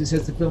big because it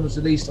says the film was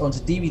released onto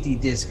DVD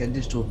disc and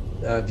digital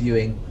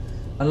viewing.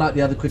 Unlike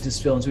the other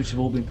Critters films, which have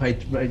all been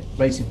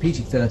rated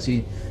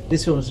PG-13,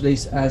 this film was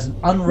released as an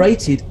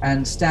unrated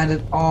and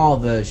standard R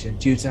version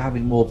due to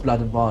having more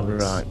blood and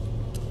violence. Right.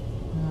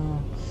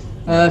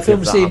 Film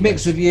received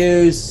mixed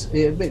reviews.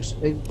 It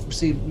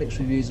received mixed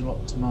reviews on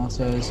Rotten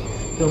Tomatoes.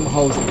 Film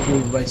holds an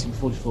approval rating of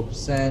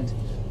 44%.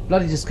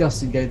 Bloody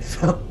Disgusting gave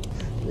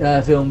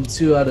the film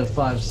 2 out of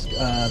 5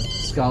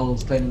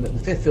 skulls, claiming that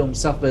the 5th film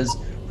suffers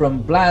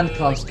from bland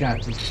cast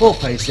characters, poor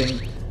pacing,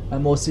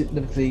 and more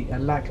significantly, a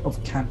lack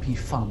of campy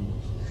fun.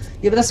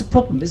 Yeah, but that's a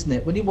problem, isn't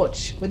it? When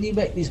you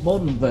make these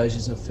modern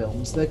versions of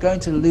films, they're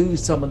going to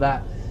lose some of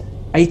that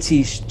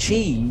 80s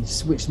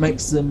cheese, which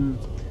makes them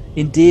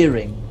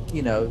endearing.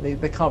 You know,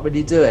 they can't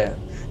really do it.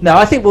 No,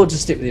 I think we'll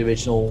just stick with the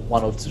original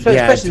one or two,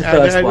 especially the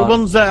first one. The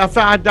ones that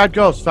I'd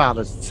go as far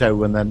as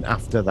 2, and then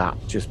after that,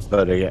 just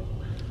bury it.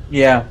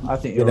 Yeah, I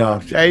think you're right.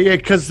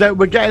 Because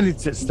we're getting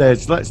into the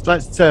stage.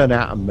 Let's turn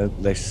out and milk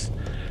this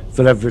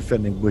for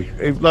everything.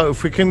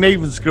 If we can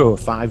even screw a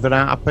 $5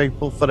 out of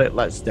people for it,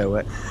 let's do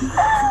it.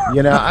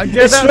 You know,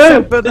 it's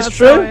true. But that's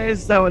true. how it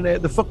is, though, and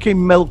the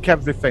fucking milk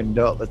everything,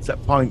 don't they? To a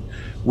point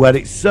where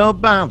it's so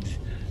bad,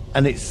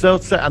 and it's so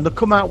and they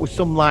come out with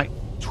some like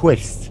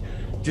twist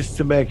just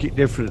to make it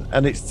different,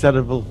 and it's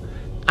terrible.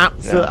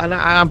 Absolutely, and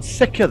I'm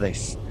sick of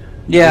this.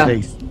 Yeah.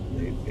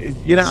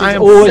 You know, I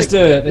always do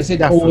it. They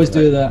said always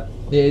do that.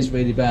 It is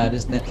really bad,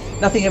 isn't it?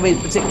 Nothing ever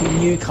particularly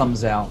new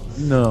comes out.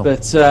 No.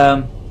 But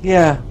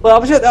yeah. Well,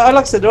 like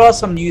I said, there are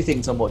some new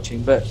things I'm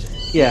watching, but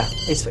yeah,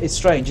 it's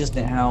strange, isn't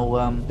it?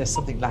 How there's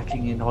something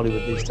lacking in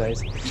Hollywood these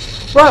days.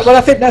 Right. Well,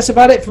 I think that's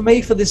about it for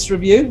me for this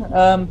review.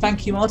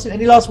 Thank you, Martin.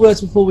 Any last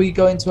words before we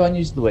go into our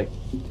news of the week?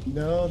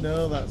 No,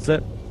 that's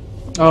it.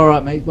 All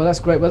right, mate. Well, that's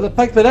great. Well,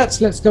 thank you for that.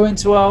 So let's go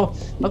into our.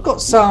 I've got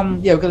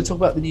some. Yeah, we're going to talk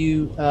about the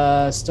new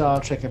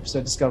Star Trek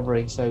episode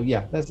Discovery. So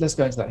yeah, let's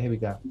go into that. Here we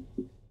go.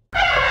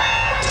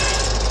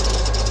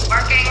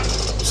 Working.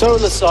 Solar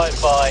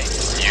Sci-Fi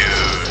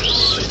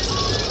News.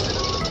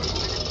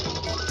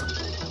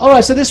 All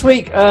right. So this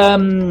week,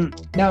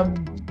 now,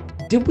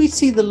 did we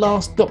see the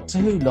last Doctor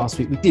Who last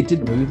week? We did,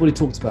 didn't we? We've already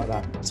talked about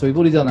that. So we've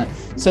already done that.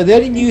 So the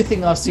only new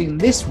thing I've seen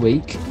this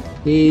week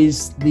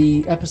is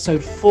the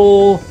episode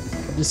 4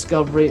 of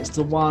Discovery. It's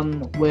the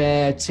one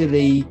where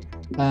Tilly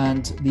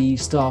and the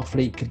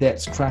Starfleet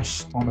cadets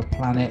crash on a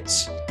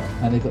planet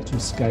and they've got to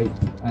escape.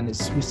 And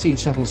we've seen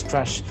shuttles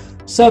crash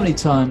so many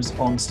times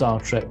on Star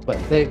Trek, but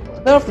they're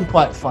often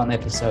quite fun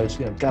episodes.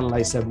 You know,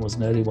 Galileo 7 was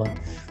an early one.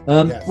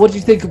 Yes. What do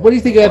you think? What do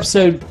you think of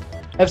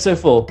episode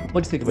 4? What do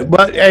you think of it?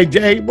 Well,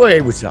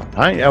 it was all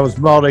right. I was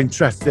more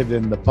interested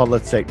in the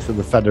politics of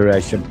the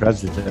Federation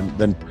president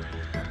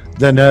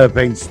than her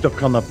being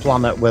stuck on a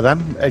planet with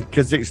them,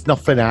 because it's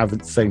nothing I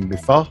haven't seen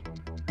before.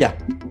 Yeah.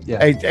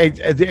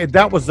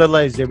 That was the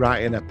lazy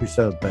writing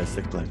episode,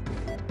 basically.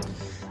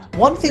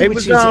 One thing it which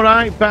was is all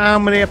right, but how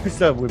many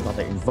episodes? We've had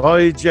it in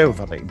Voyager, we've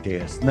had it in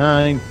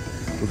DS9,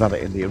 we've had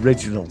it in the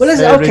original series.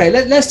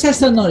 Let's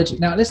test our knowledge.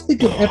 Now, let's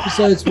think of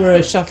episodes where a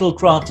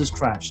shuttlecraft has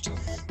crashed.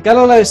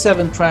 Galileo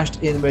 7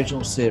 crashed in the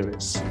original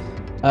series.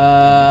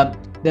 There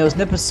was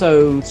an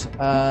episode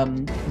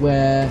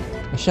where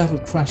a shuttle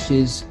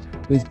crashes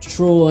with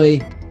Troy,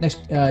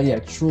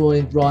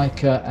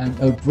 Riker, and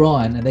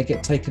O'Brien, and they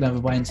get taken over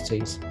by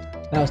entities.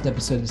 That was an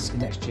episode of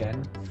Next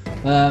Gen.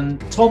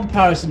 Tom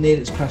Paris and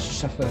Neelix crashed a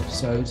shuttle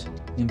episode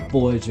in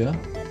Voyager.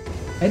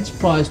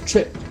 Enterprise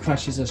Trip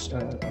crashes a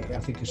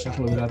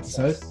shuttle with an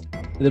episode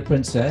with a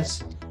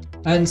princess.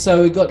 And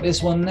so we got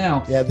this one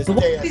now. Yeah, there's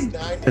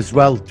DS9 as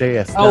well,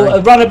 DS9. Oh,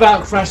 a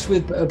runabout crash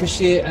with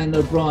Bashir and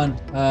O'Brien.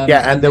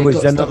 And there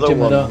was another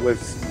one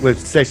with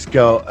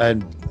Cisco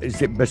and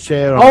is it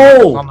Bashir?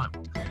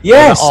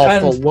 Yes,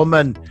 an awful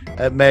woman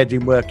made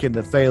him work in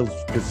the fields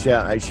because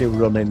she was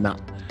running that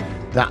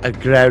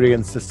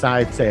agrarian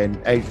society, and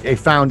he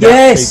found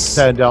out he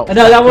turned out.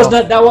 No, that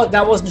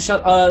wasn't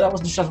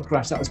a shuttle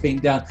crash. That was being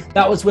done.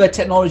 That was where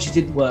technology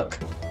didn't work.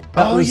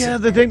 They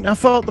didn't. I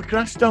thought they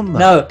crashed on that.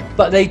 No,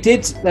 but they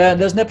did.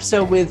 There's an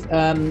episode with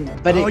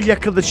Benedict. Oh yeah,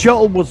 because the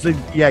shuttle was in.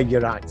 Yeah, you're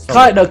right.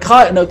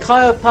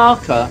 Kaya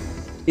Parker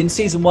in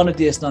season 1 of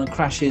DS9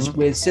 crashes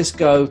with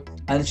Cisco,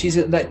 and she's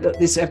in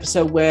this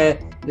episode where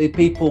the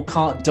people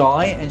can't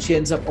die, and she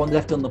ends up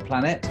left on the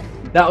planet.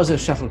 That was a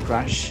shuttle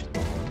crash.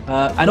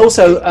 And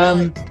also,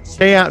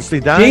 she actually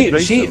died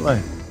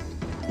recently.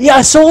 Yeah,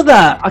 I saw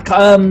that.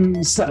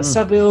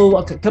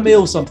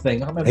 Camille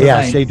something. I can't remember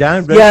her name. She died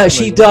recently. Yeah,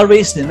 she died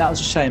recently, and that was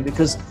a shame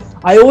because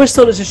I always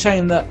thought it was a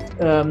shame that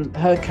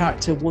her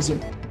character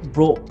wasn't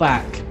brought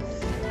back.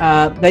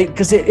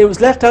 Because it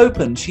was left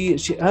open.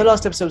 Her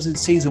last episode was in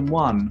season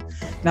 1.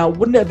 Now,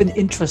 wouldn't it have been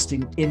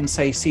interesting in,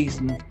 say,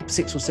 season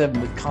 6 or 7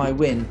 with Kai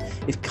Wynn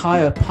if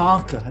Kaya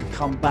Parker had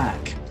come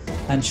back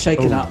and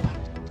shaken up?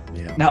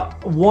 Yeah. Now,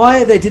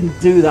 why they didn't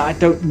do that, I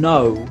don't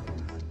know.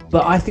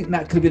 but I think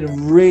that could have been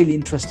a really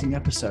interesting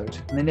episode.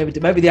 And they never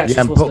did. Maybe the actress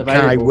and wasn't put Kai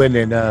available. Wynn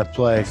in her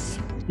place.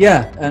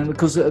 Yeah, and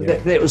because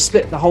it was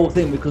split the whole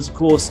thing because of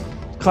course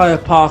Kaya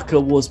Parker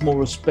was more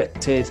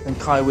respected and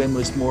Kai Wynn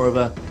was more of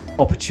a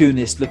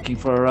opportunist looking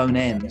for her own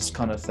ends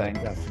kind of thing.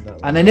 Definitely.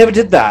 And they never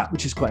did that,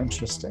 which is quite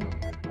interesting.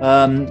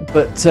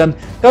 But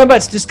going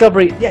back to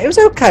Discovery, yeah, it was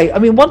okay. I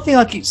mean, one thing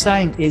I keep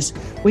saying is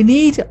we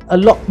need a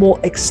lot more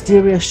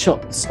exterior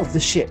shots of the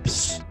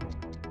ships.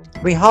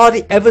 We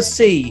hardly ever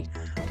see,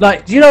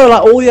 like, you know,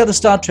 like all the other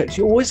Star Treks,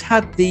 you always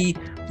had the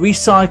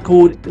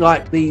recycled,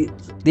 like the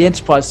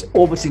Enterprise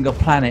orbiting a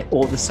planet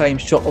or the same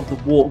shot of the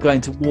warp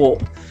going to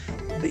warp.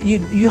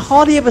 You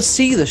hardly ever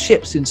see the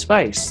ships in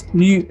space.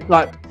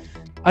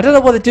 I don't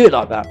know why they do it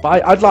like that,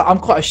 but I'm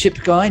quite a ship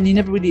guy, and you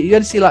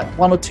only see like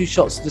 1 or 2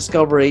 shots of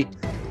Discovery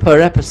per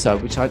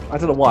episode, which I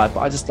don't know why, but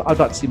I'd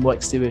like to see more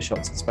exterior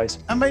shots in space.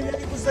 I mean,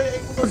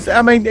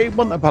 it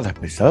wasn't a bad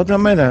episode. I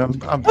mean,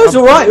 It was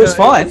all right. It was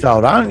fine. It's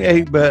all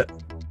right, but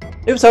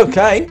It was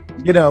okay.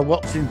 you know,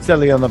 watching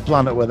telly on the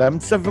planet with them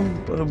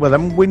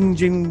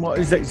whinging. What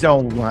is it? It's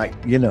all like,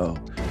 you know,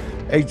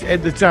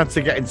 they're trying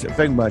to get into the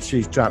thing where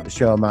she's trying to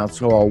show them how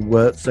to all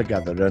work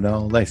together and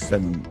all this.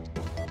 And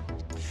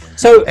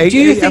So do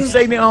you think? I've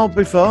seen it all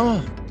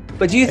before.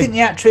 But do you think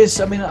the actress?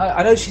 I mean,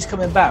 I know she's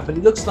coming back, but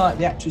it looks like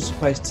the actress who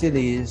plays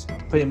Tilly is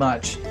pretty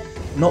much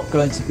not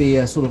going to be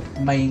a sort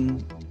of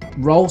main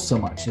role so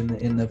much in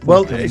the.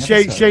 Well,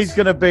 episodes. she's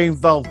going to be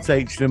involved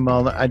teaching them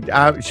all.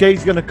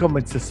 She's going to come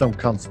into some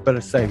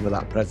conspiracy with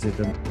that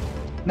president.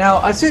 Now,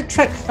 I see a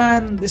Trek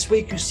fan this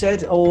week who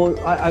said, or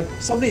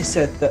somebody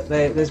said that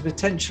there's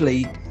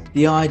potentially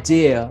the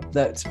idea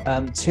that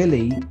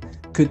Tilly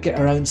could get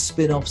her own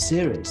spin-off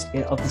series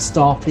of the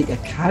Starfleet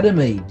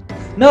Academy.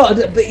 No,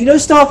 but you know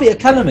Starfleet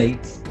Academy,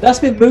 that's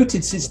been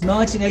mooted since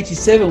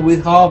 1987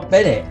 with Harve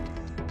Bennett,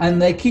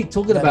 and they keep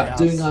talking about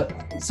doing a.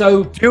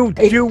 So Do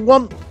you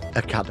want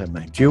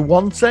Academy? Do you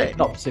want it?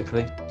 Not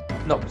particularly.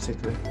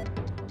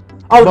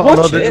 I would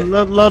watch it. A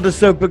lot of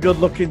super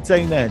good-looking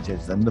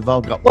teenagers, and they've all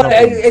got. Well,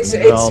 problems, it's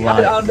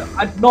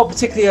I'm not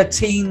particularly a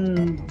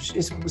teen.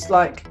 It's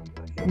like.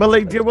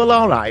 Well,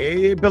 all right.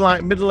 It'd be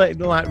like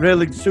middle-aged, like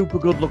really super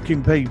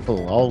good-looking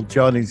people, all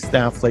joining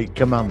Starfleet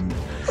Command,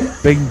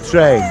 being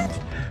trained,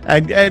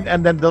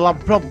 and then they'll have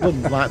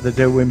problems like they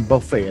do in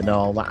Buffy and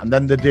all that, and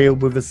then they deal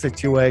with a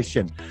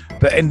situation,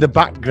 but in the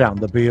background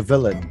there'll be a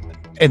villain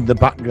in the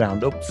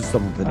background up to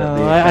something.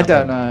 I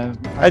don't know.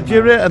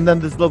 And then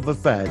there's love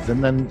affairs,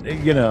 and then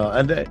you know,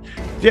 and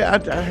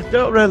I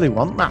don't really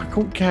want that. I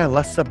couldn't care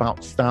less about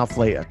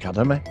Starfleet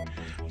Academy,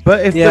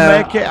 but if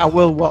they make it, I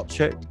will watch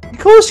it. Of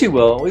course you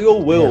will. We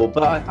all will. Yeah.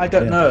 But I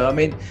don't know. I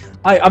mean,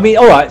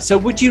 all right. So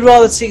would you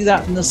rather see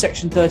that than the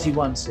Section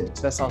 31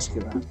 series? Let's ask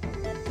you that.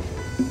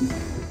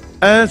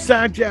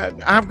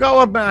 I've got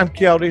to admit, I'm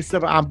curious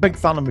about. I'm a big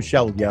fan of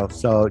Michelle Yeoh,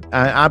 so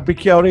I'd be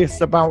curious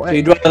about it. So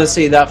you'd rather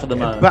see that for the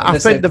moment. But I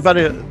think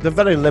they're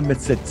very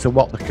limited to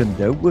what they can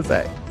do with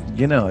it.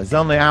 You know, it's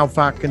only how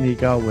far can you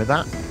go with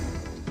that.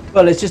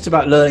 Well, it's just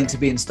about learning to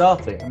be in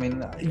Starfleet. I mean,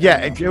 but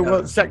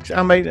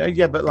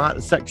like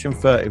the Section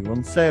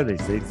 31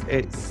 series,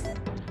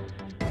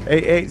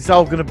 it's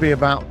all going to be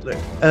about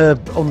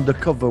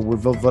undercover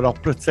with other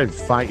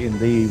operatives fighting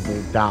the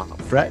evil dark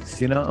threats.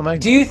 You know what I mean?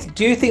 Do you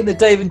think the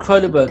David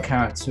Cronenberg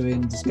character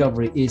in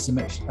Discovery is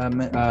like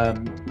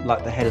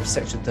the head of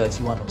Section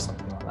 31 or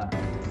something like that?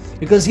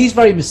 Because he's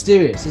very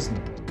mysterious, isn't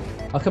he?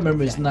 I can't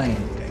remember his name.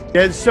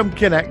 Yeah, there's some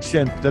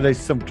connection. There is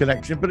some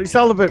connection, but it's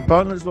all a bit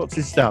pointless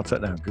watching Star Trek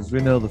now because we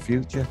know the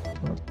future.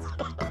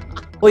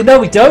 Well, no,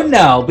 we don't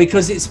now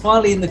because it's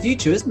finally in the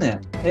future, isn't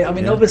it? I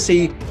mean,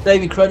 obviously,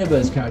 David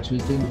Cronenberg's character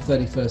is in the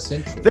 31st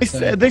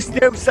century. This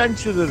new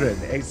century they're in,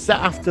 it's set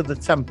after the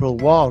Temporal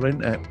War,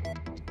 isn't it?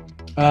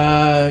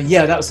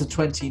 Yeah, that was the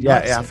 29th.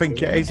 Yeah, I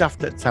think it is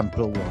after the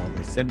Temporal War,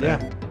 isn't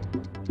it?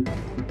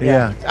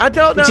 Yeah, I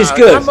don't know. Which is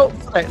good. I'm up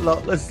for it.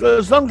 Look,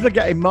 as long as they're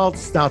getting more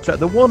Star Trek,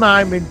 the one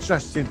I'm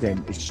interested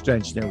in is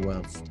Strange New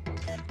Worlds.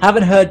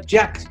 Haven't heard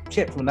jack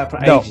shit from that for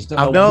ages.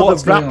 I know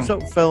they've wrapped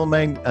up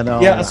filming and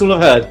all. Yeah, that's all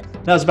I've heard.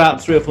 That was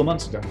about 3 or 4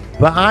 months ago.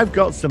 But I've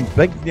got some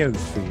big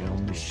news for you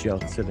on this show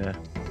today.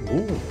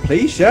 Ooh,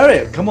 please share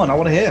it. Come on, I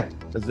want to hear.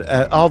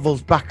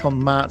 Orville's back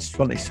on March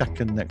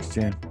 22nd next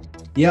year.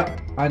 Yeah,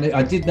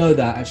 I did know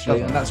that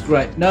actually, and that's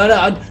great. No,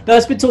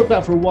 it's been talked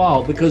about for a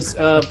while because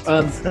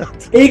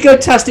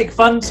Egotastic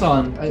Fun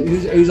Time,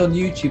 who's on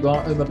YouTube,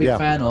 I'm a big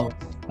fan of.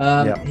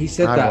 He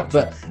said that,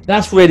 but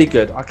that's really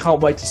good. I can't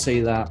wait to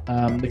see that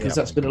because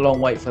that's been a long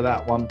wait for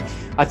that one.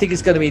 I think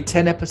it's going to be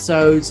 10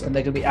 episodes, and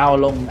they're going to be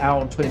hour and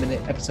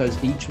 20-minute episodes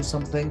each or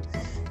something.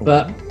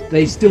 But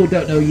they still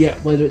don't know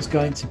yet whether it's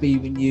going to be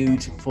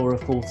renewed for a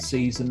 4th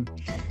season.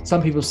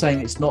 Some people are saying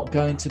it's not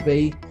going to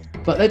be.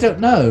 But they don't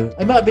know.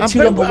 It might be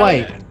too long a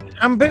wait.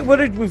 I'm a bit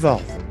worried with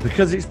Orville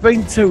because it's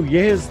been 2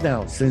 years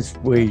now since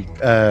we...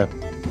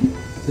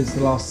 since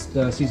the last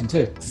season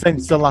 2.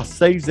 Since the last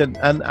season.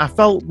 And I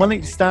felt when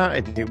it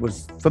started, it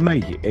was, for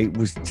me, it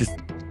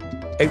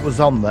was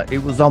on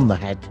the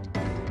head.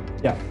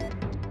 Yeah.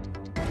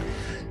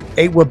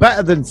 it were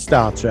better than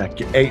Star Trek.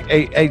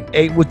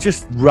 It was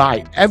just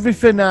right.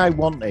 Everything I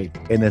wanted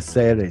in a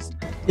series.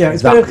 Yeah,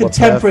 it's better than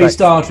contemporary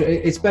Star Trek.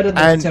 It's better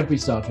than contemporary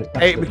Star Trek.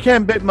 It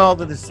became a bit more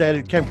than a series.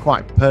 It became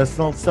quite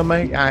personal to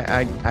me.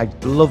 I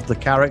loved the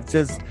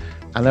characters,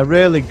 and I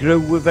really grew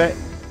with it.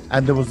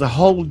 And there was a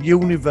whole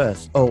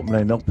universe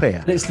opening up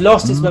here. But it's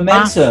lost its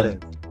momentum.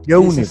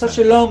 Universe. It's such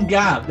a long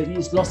gap that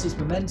it's lost its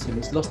momentum.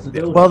 It's lost the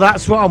building. Well,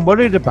 that's what I'm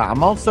worried about.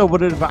 I'm also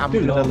worried about I'm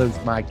going to lose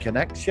my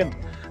connection.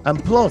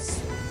 And plus,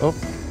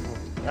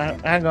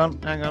 hang on.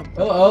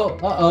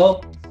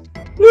 Uh-oh.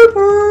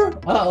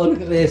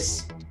 Look at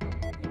this.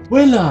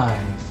 We're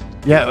live.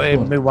 Yeah,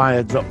 my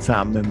wire dropped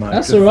out of my microphone.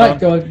 That's all right,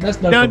 go on.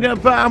 That's no,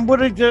 but I'm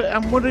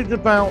worried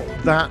about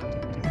that.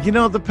 You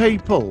know, the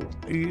people,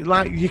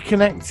 like, you're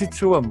connected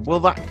to them.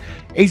 Well,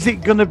 is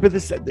it going to be the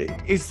same?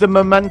 Is the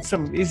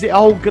momentum, is it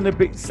all going to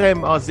be the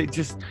same? Or is it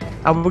just,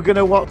 and we're going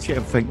to watch it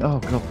and think, oh,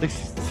 God,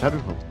 this is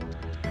terrible.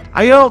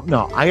 I hope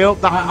not. I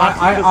hope that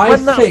I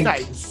think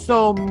there's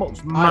so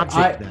much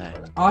magic there.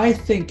 I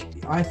think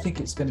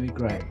it's going to be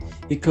great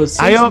because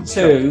season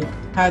 2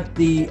 had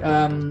the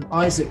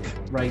Isaac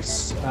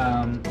race,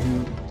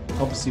 who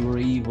obviously were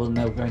evil and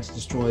they were going to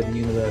destroy the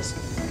universe,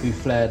 who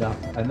flared up,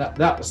 and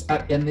that was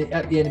at the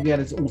end we had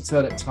an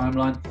alternate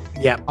timeline.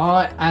 Yeah.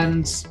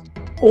 And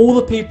all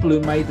the people who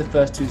made the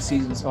first 2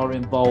 seasons are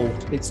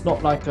involved. It's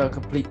not like a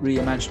complete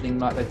reimagining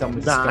like they've done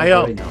with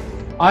Discovery.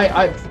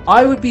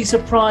 I would be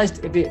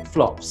surprised if it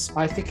flops.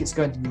 I think it's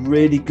going to be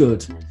really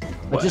good.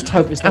 I just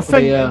hope it's not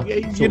going to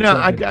be you know,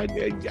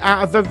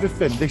 out of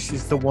everything, this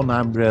is the one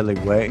I'm really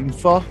waiting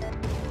for.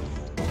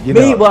 You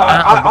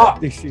know,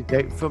 this is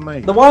it for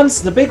me.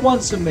 The big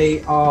ones for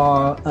me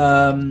are.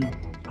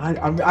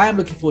 I am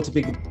looking forward to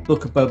Big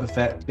Book of Boba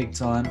Fett, big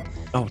time.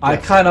 Oh, I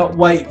cannot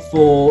wait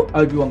for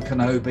Obi-Wan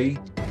Kenobi,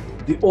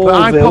 the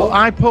Orville,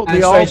 I put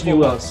and the Strange New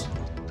Worlds.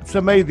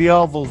 To me, the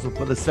Orville's up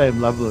at the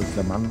same level as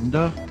the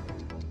Mando.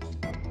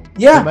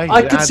 Yeah,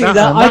 I could see that.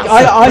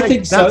 I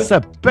think so. That's a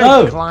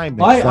big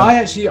climb.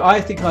 I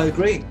think I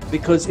agree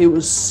because it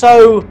was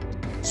so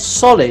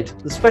solid,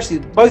 especially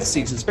both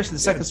seasons, especially the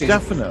second season.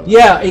 Definitely.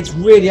 Yeah, it's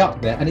really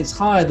up there, and it's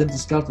higher than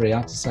Discovery. I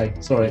have to say.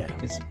 Sorry,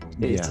 it's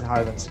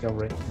higher than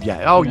Discovery.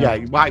 Yeah. Oh yeah.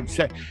 Right.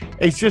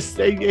 It's just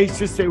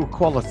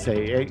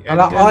quality.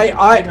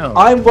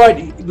 I'm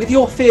worried with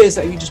your fears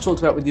that you just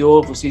talked about with the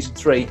Orville season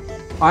 3.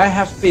 I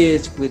have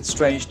fears with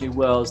Strange New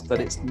Worlds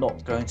that it's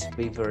not going to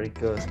be very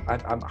good.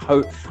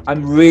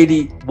 I'm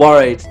really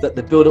worried that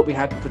the build-up we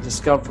had for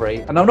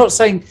Discovery, and I'm not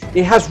saying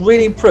it has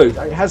really improved.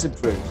 It has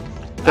improved.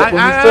 But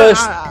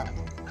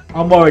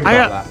I'm worried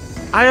about that.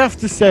 I have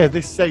to say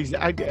this season.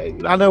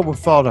 I know we're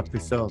 4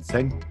 episodes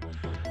in,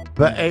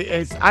 but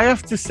I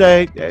have to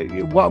say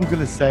what I'm going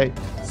to say.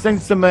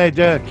 Since they made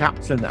her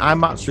captain,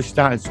 I'm actually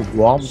starting to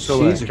warm to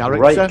her character. She's a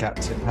great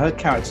captain. Her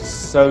character's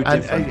so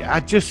different. I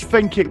just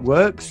think it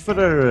works for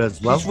her as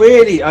well. She's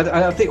really.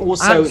 I think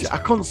also. I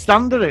couldn't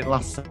stand her in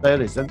last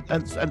series,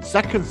 and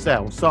second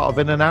series sort of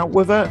in and out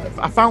with her.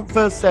 I found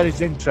first series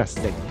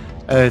interesting.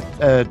 Being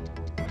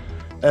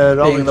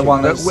the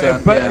one that's,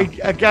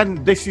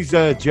 again, this is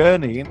her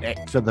journey, isn't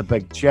it, to the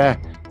big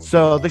chair.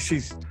 So this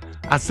is,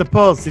 I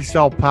suppose, this is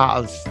all part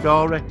of the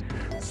story.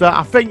 So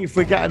I think if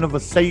we get another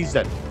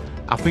season,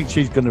 I think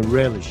she's going to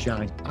really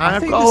shine.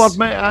 I've got to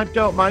admit, I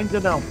don't mind her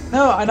now.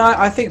 No, and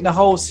I think the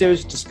whole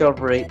series of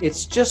Discovery,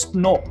 it's just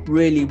not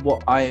really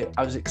what I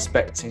was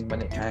expecting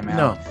when it came out.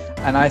 No.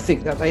 And I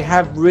think that they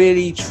have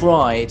really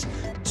tried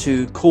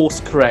to course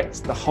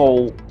correct the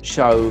whole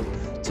show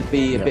to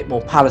be a bit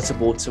more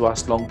palatable to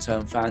us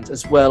long-term fans,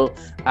 as well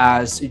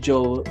as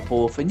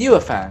enjoyable for newer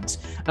fans.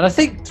 And I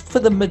think for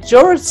the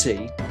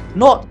majority,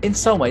 not in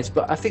some ways,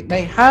 but I think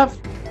they have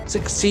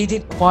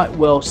succeeded quite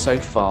well so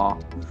far.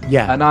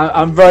 Yeah. And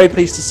I'm very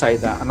pleased to say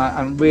that. And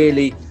I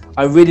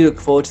really look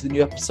forward to the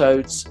new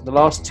episodes. The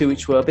last 2,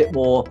 which were a bit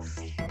more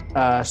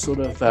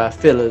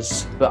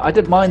fillers, but I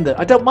don't mind that.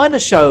 I don't mind a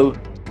show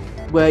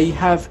where you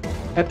have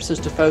episodes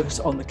to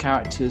focus on the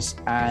characters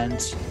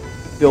and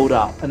build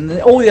up, and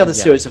all the other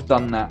series have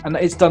done that, and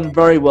it's done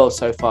very well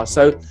so far.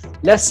 So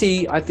let's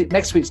see. I think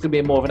next week's going to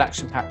be more of an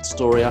action-packed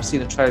story. I've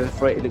seen a trailer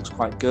for it. It looks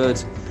quite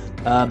good.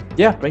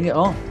 Bring it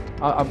on.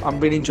 I'm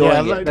really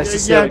enjoying it. Let's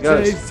just see how it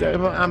goes.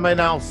 I mean,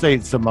 I'll see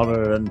it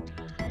tomorrow, and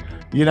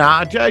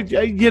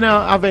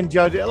I've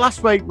enjoyed it.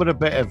 Last week was a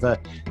bit of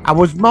I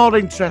was more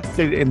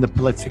interested in the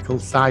political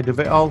side of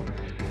it all.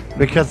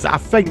 Because I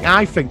think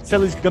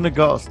Tilly's going to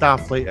go to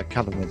Starfleet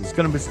Academy. There's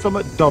going to be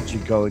something dodgy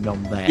going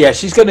on there. Yeah,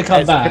 she's going to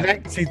come back.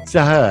 Connected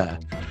to her.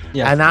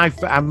 Yeah. And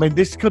I mean,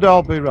 this could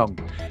all be wrong.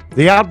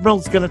 The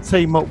Admiral's going to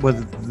team up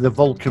with the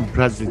Vulcan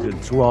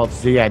president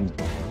towards the end.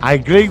 I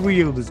agree with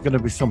you. There's going to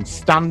be some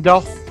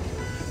standoff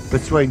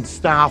between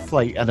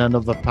Starfleet and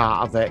another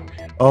part of it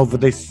over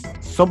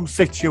some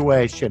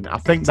situation. I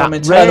think some that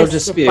internal race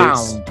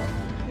disputes.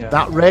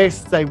 That race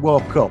they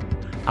woke up,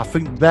 I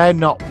think they're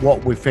not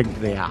what we think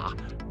they are.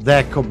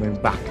 They're coming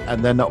back,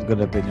 and they're not going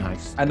to be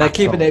nice. And they're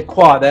keeping it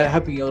quiet. They're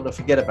hoping you're going to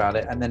forget about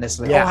it, and then it's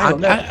like,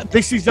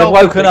 this is all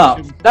woken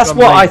up. That's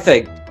what I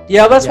think.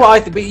 Yeah, that's what I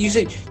think. But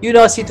you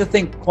know, I seem to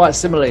think quite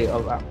similarly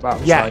about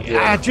this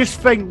idea. I just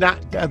think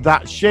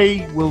that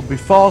she will be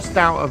forced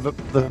out of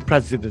the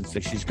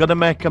presidency. She's going to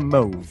make a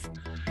move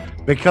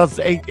because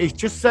it's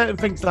just certain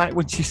things like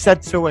when she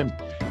said to him,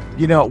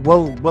 you know,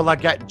 will I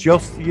get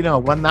just, you know,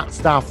 when that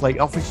Starfleet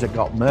officer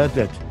got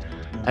murdered,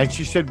 and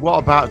she said, what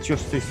about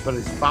justice for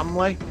his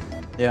family?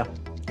 Yeah.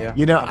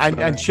 You know,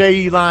 and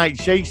she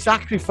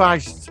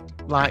sacrificed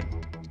like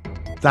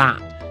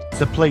that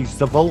to please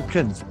the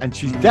Vulcans, and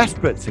she's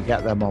desperate to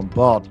get them on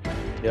board.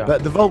 Yeah.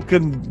 But the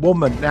Vulcan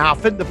woman, now I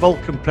think the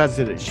Vulcan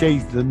president,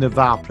 she's the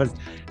Navarre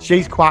president.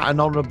 She's quite an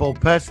honourable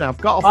person. I've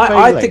got a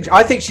feeling.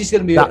 I think she's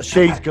going to be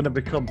she's going to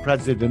become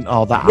president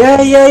or that.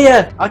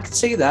 Yeah. I can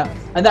see that,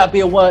 and that'd be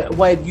a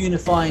way of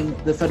unifying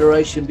the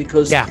Federation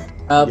because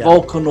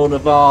Vulcan or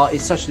Navarre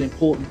is such an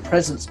important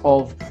presence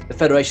of the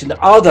Federation.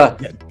 The other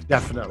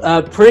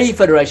definitely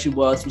pre-Federation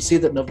worlds, we see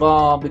that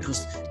Navarre,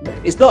 because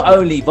it's not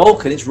only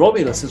Vulcan, it's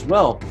Romulus as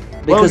well.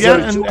 Because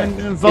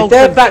if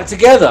they're back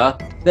together,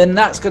 then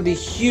that's going to be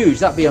huge.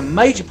 That'd be a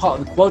major part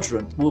of the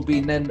quadrant. Will be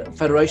then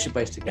Federation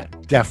based again.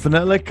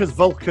 Definitely, because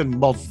Vulcan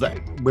with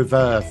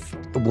Earth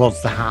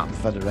was the heart of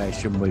the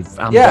Federation with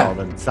Andor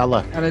and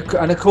Stella. And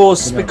of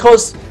course,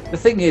 because the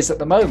thing is at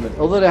the moment,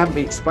 although they haven't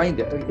been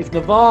explained it, if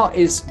Navarre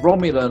is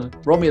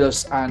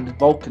Romulus and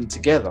Vulcan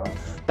together,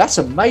 that's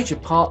a major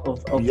part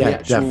of the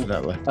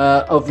actual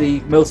of the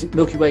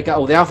Milky Way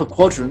or the Alpha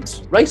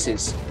Quadrant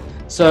races.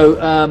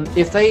 So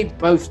if they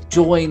both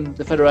join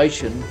the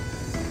Federation,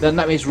 then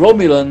that means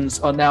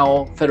Romulans are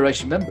now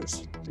Federation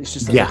members. It's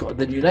just that they've got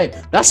the new name.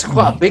 That's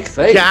quite a big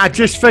thing. Yeah, I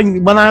just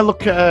think when I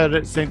look at her,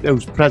 I think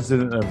who's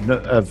president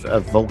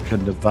of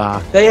Vulcan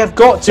Navarre. They have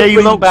got to.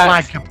 She looks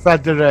like a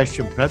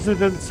Federation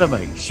president to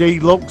me. She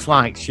looks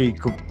like she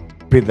could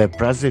be the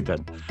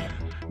president,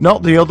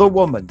 not the other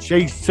woman.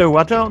 She's too.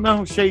 I don't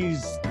know.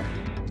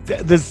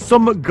 There's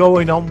something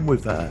going on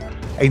with her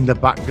in the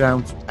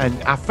background, and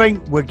I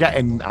think we're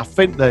getting. I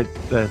think the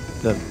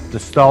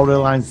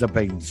storylines are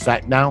being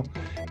set now.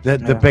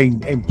 They're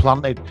being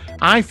implanted.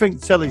 I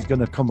think Tilly's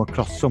going to come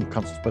across some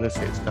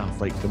conspiracy at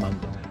Starfleet Command,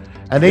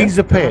 and he's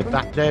appeared.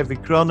 That David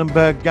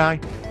Cronenberg guy,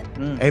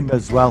 him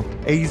as well.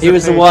 He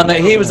was the one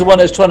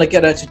that's trying to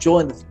get her to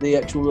join the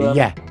actual.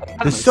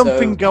 There's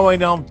something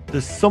going on.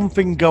 There's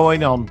something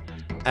going on,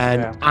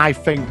 and I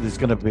think there's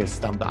going to be a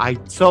standoff. I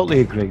totally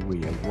agree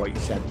with you. What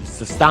you said.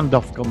 There's a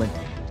standoff coming.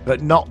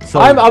 But not so.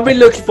 I'm really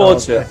looking forward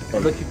to it.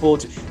 I'm looking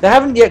forward to it. They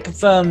haven't yet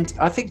confirmed.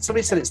 I think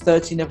somebody said it's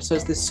 13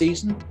 episodes this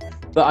season,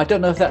 but I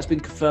don't know if that's been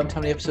confirmed. How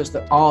many episodes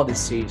there are this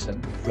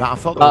season? Right, I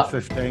thought there were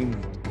 15.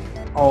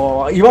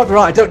 Oh, you might be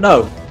right. I don't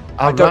know.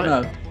 I don't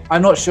know.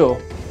 I'm not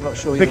sure. I'm not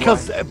sure.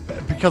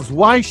 Because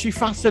why is she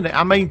fascinated?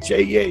 I mean,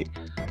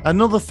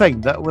 another thing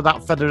that with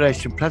that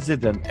Federation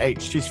president,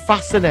 she's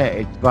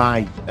fascinated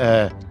by,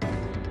 the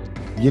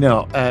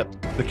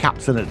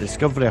captain at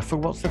Discovery. I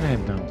forgot what's the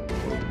name now.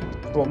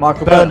 What,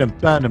 Michael Burnham.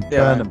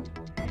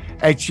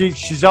 And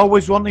she's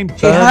always wanting Burnham.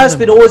 She has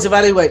been always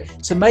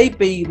evaluated. So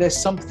maybe there's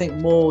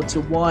something more to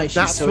why she's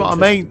That's so what I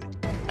mean.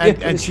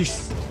 And she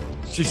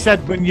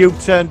said when you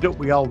turned up,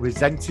 we all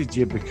resented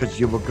you because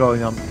you were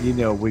going on,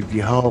 with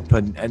your hope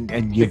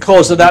and you.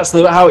 Because that's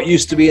how it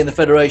used to be in the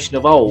Federation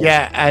of old.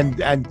 Yeah, and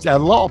a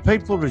lot of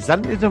people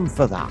resented them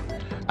for that.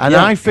 And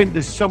I think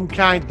there's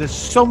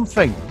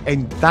something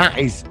in that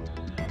is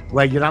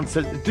where your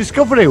answer.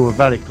 Discovery were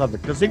very clever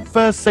because in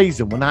first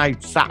season, when I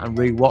sat and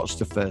rewatched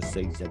the first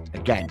season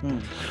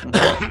again,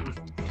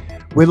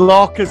 with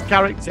Lorca's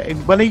character,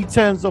 when he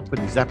turns up in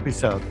his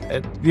episode,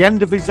 at the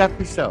end of his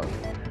episode,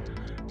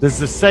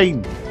 there's a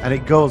scene and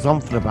it goes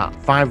on for about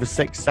 5 or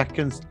 6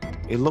 seconds.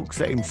 He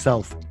looks at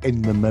himself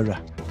in the mirror.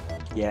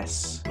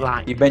 Yes,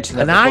 like you mentioned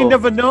that. And before. I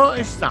never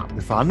noticed that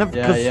before.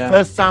 Because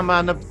first time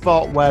I never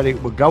thought where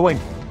it were going,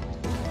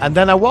 and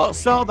then I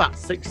saw that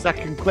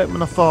 6-second clip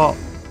and I thought,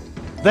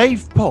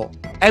 they've put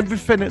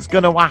everything that's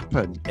going to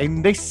happen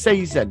in this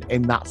season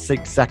in that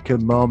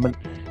 6-second moment.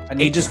 And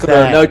you just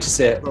got to notice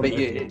it. But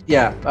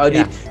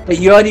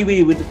you only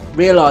really would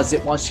realise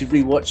it once you've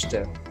rewatched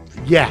it.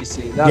 Yeah. You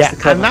see, that's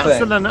the clever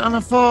thing. And I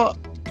thought...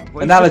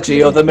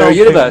 Analogy of the mirror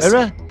universe.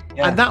 Yeah.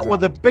 And that was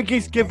the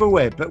biggest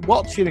giveaway. But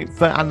watching it,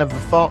 I never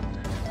thought...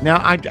 Now,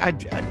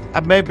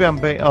 I maybe I'm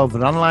a bit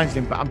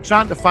overanalyzing, but I'm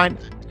trying to find...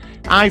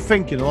 I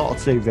think in a lot of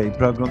TV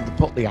programs they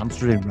put the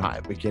answer in right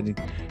at the beginning,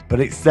 but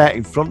it's there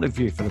in front of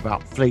you for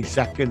about 3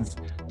 seconds,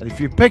 and if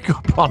you pick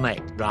up on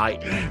it,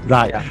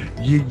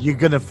 you're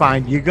gonna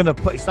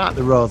put. It's like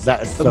the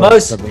Rosetta Stone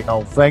for the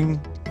whole thing.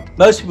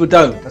 Most people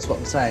don't. That's what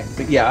I'm saying.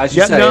 But as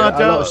you say, a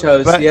lot of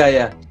shows.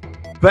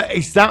 But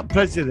it's that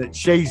president.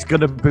 She's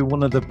gonna be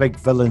one of the big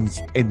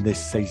villains in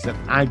this season.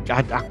 I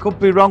could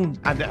be wrong,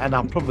 and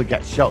I'll probably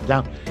get shot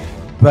down,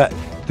 but.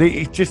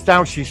 It's just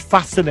how she's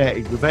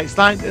fascinated with it. It's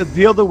like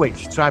the other week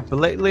she tried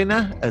belittling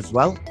her as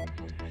well,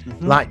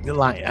 and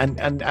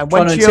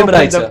when she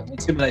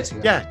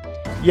intimidating her.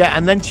 Yeah,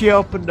 and then she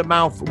opened her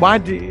mouth. Why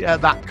did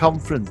at that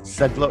conference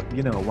said, look,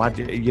 why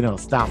did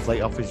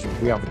Starfleet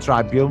officers we have a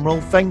tribunal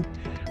thing?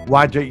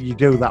 why don't you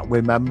do that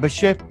with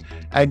membership?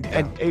 And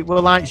it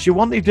was like she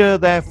wanted her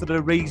there for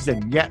a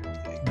reason, yet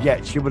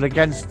she was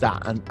against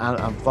that and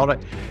for it.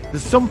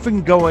 There's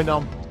something going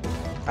on.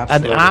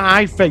 Absolutely. And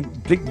I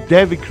think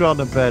David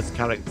Cronenberg's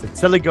character,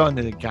 Tilly going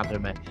to the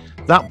academy,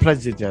 that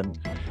president,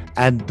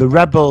 and the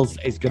rebels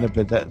is going to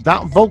be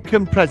that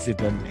Vulcan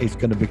president is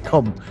going to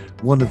become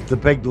one of the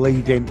big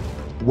leading.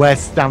 We're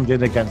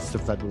standing against the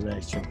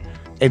Federation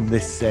in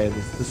this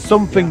series. There's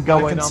something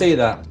going on. I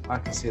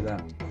can see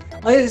that.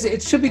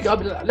 It should be.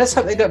 Let's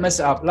hope they don't mess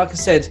it up. Like I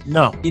said,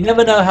 no, you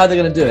never know how they're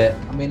going to do it.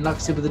 I mean, like I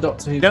said with the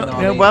Doctor Who.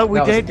 No, well,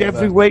 we did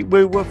every week.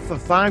 We were for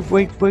 5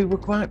 weeks. We were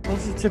quite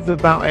positive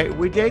about it.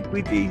 We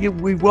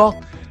were,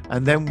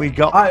 and then we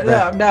got like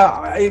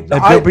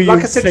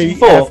I said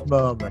before,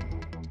 moment.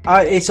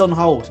 It's on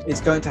hold.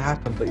 It's going to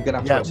happen, but you're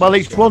going to have to. Well,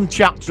 it's one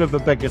chapter of a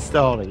bigger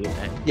story,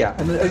 isn't it? Yeah,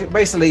 and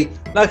basically,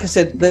 like I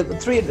said, the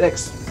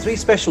three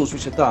specials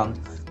which are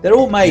done. They're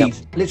all made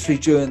literally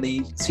during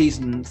the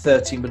season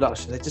 13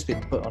 production. They've just been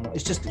put on.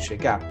 It's just literally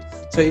a gap.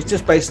 So it's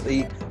just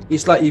basically,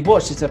 it's like you've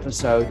watched this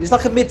episode. It's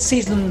like a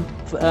mid-season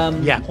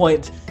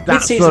point.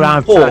 That's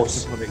mid-season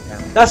pause.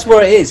 That's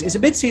where it is. It's a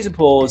mid-season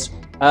pause,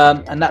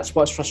 and that's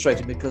what's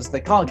frustrating because they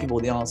can't give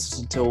all the answers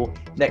until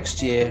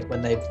next year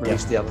when they've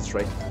released the other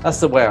three. That's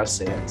the way I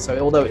see it. So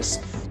although it's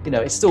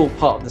it's still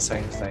part of the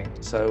same thing.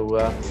 So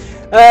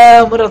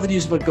what other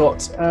news have I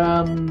got?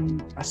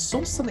 I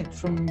saw something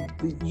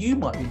that you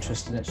might be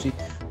interested in actually.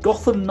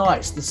 Gotham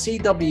Knights, the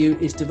CW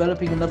is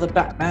developing another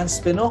Batman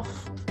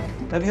spin-off.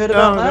 Have you heard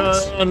about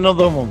that?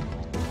 Another one.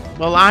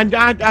 Well, I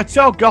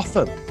saw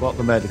Gotham, what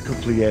they made a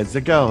couple of years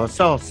ago. I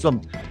saw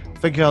some. I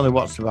think I only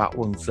watched about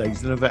one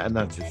season of it, and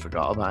I just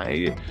forgot about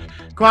it.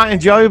 Quite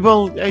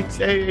enjoyable.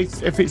 It's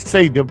if it's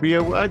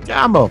CW,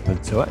 I'm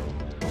open to it.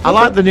 I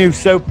like the new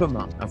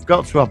Superman. I've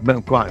got to admit,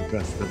 I'm quite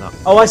impressed with that.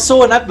 Oh, I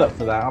saw an advert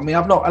for that. I mean,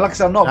 I'm not. Like I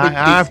said, I'm not. I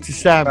have to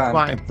say, I'm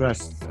quite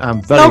impressed.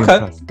 I'm very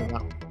impressed with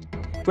that.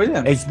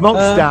 Brilliant. It's much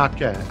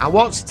darker. I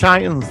watched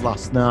Titans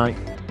last night,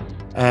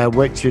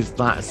 which is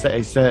like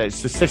it's a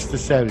sister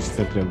series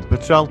to Doom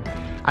Patrol.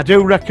 I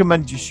do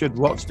recommend you should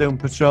watch Doom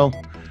Patrol.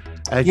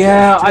 One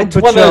of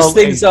those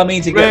things I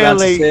mean to get around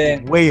to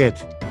seeing. Weird.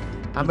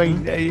 I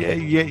mean,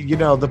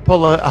 they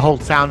pull a whole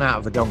town out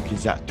of a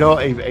donkey's hat.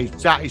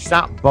 It's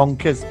that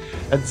bonkers.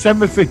 And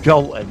Timothy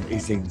Dalton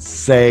is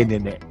insane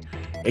in it.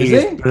 He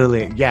is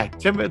brilliant. Yeah,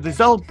 there's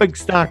all big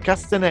star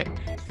cast in it.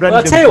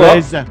 I'll tell you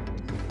what,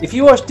 if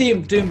you watch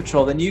Doom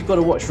Patrol, then you've got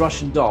to watch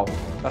Russian Doll.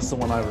 That's the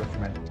one I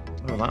recommend.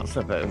 Well, that's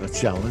a bit of a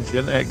challenge,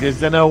 isn't it? Is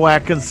there no way I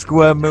can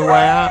squirm my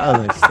way out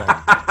of this thing?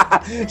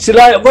 So,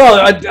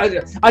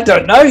 I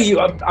don't know.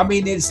 I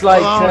mean, it's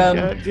like.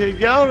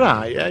 Yeah, all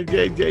right. Yeah.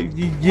 We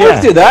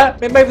can do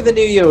that. Maybe the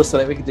new year or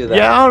something. We can do that.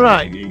 Yeah, all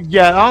right.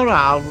 Yeah, all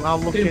right. I'll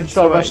look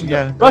into Russian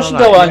Doll. Russian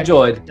Doll, I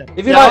enjoyed.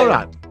 If you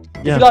like,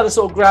 if you like the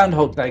sort of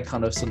Groundhog Day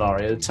kind of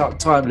scenario,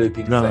 time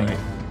looping thing,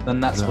 then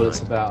that's what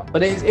it's about.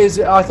 But I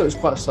thought it was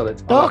quite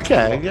solid.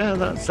 Okay,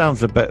 that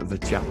sounds a bit of a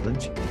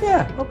challenge.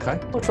 Yeah, okay.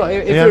 We'll try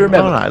if we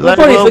remember. All right.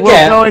 We'll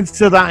go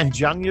into that in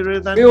January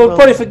then. We will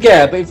probably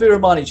forget, but if we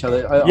remind each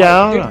other,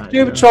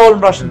 Doom Patrol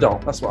and Russian Doll.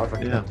 That's what I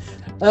recommend.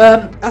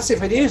 Yeah. That's it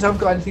for news. I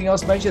haven't got anything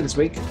else major this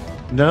week.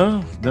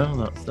 No,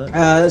 that's it.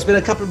 There's been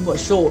a couple of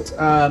short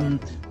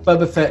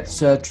Boba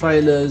Fett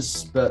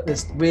trailers, but they're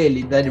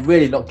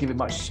really not giving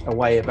much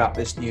away about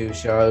this new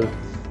show.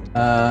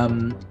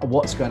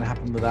 What's going to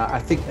happen with that? I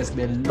think there's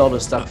going to be a lot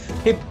of stuff.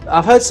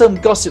 I've heard some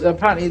gossip.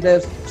 Apparently,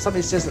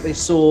 somebody says that they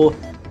saw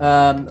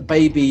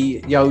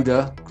baby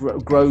Yoda,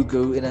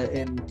 Grogu,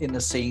 in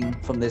a scene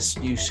from this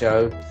new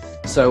show.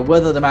 So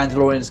whether the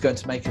Mandalorian is going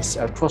to make a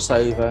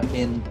crossover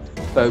in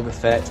Boba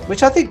Fett,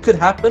 which I think could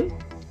happen,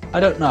 I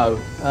don't know.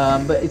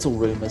 But it's all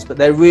rumours. But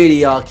they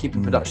really are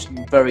keeping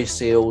production very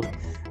sealed,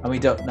 and we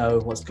don't know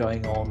what's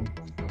going on.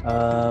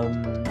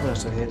 What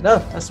else I hear? No,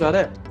 that's about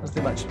it.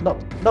 Nothing much.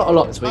 Not a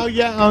lot this week. Oh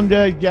yeah, I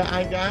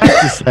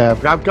have to say,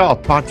 I've got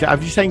a party.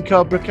 Have you seen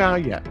Cobra Kai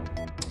yet?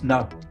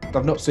 No,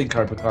 I've not seen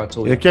Cobra Kai at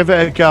all. Yeah, give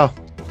it a go.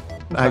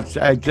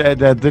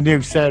 The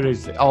new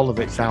series, all of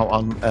it's out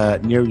on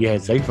New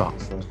Year's Eve.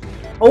 Actually.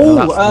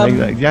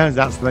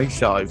 That's me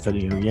started for the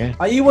new year.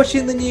 Are you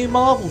watching the new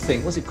Marvel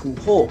thing? What's it called?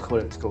 Hawk,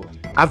 what it's called?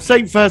 I've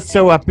seen first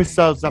 2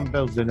 episodes. I'm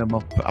building them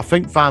up. I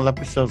think 5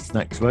 episodes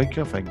next week.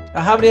 I think.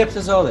 How many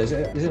episodes are there? Is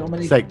it how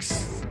many?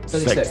 6.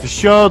 They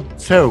showed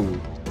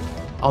 2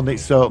 on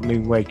its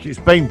opening week. It's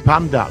been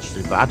panned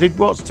actually, but I did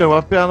watch 2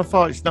 up and I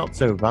thought it's not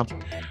too bad.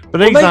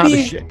 But he's like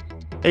the shit.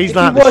 He's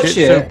like the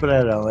shit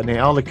superhero, and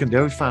all he can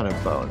do is find a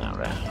bow and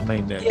arrow. I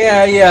mean,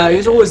 he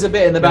was always a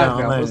bit in the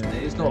background, wasn't he?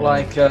 It's not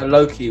like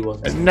Loki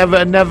was.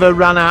 Never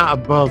ran out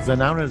of bows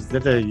and arrows,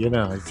 did he? He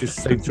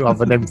just seemed to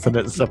have an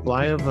infinite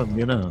supply of them.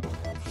 Dear.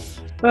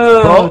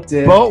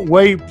 But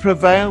we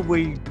prevail.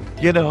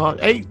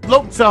 It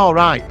looks all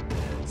right.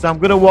 So I'm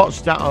going to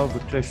watch that over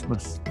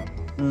Christmas.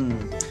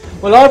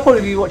 Well, I'll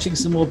probably be watching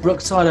some more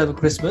Brookside over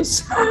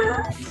Christmas.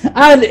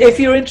 And if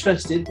you're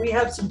interested, we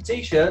have some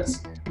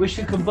T-shirts which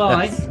you can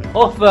buy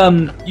off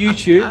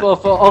YouTube,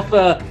 off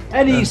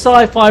Any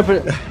sci-fi,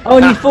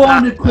 only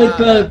 400 quid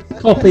per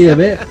copy of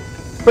it.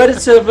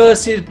 Predator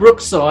versus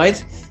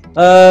Brookside.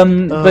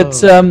 I'm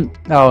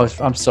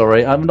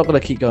sorry, I'm not going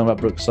to keep going about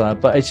Brookside,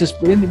 but it's just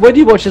when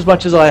you watch as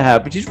much as I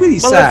have, which is really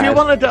sad. Well, if you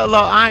want to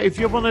do if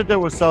you want to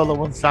do a solo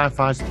one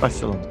sci-fi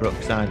special on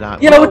Brookside,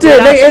 we'll do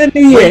it in the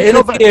new year. In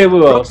the year, we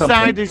will.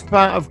 Brookside is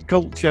part of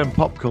culture and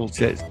pop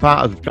culture. It's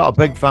got a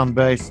big fan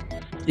base.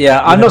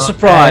 Yeah, I'm not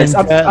surprised.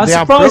 I'm they surprised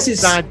have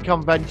Brookside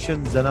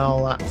conventions and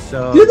all that.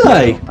 So do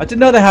they? I didn't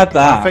know they had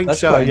that. I think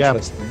so. Yeah.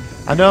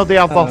 I know they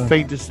have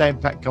off-feed the same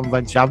pet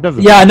convention. I've never.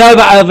 Yeah, I know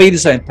about Alvida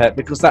St. Pet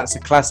because that's a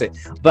classic.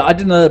 But I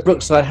didn't know that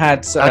Brookside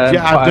had.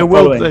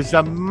 There's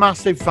a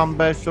massive fan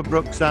base for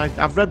Brookside.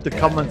 I've read the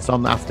comments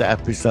on after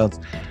episodes,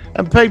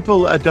 and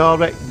people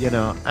adore it. And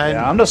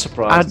I'm not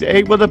surprised.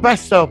 It was the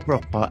best soap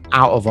opera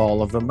out of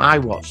all of them. I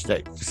watched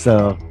it,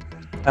 so.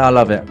 I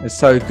love it. It's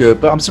so good.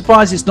 But I'm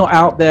surprised it's not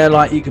out there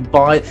like you can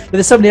buy it. But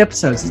there's so many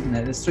episodes, isn't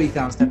there? There's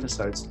 3,000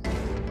 episodes.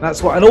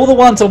 That's what. And all the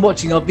ones I'm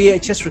watching are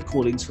VHS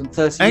recordings from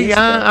 30 years ago.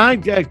 I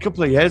did a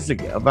couple of years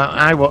ago.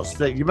 I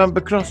watched it. You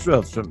remember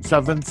Crossroads from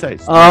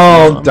 70s?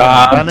 Oh,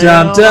 damn.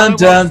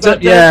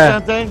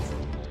 Yeah.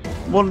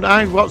 One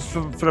I watched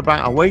for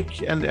about a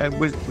week, and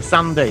with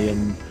Sandy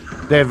and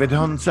David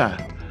Hunter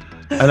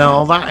and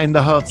all that in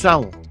the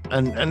hotel.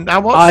 And I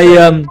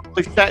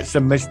watched sets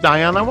of Miss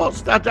Diane. I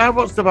watched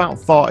about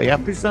 40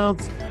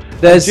 episodes.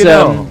 I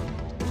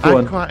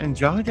quite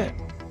enjoyed it.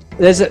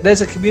 There's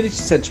a community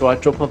centre I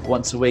drop off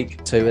once a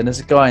week too, and there's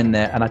a guy in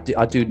there, and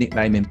I do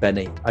nickname him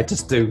Benny. I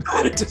just do.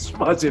 It just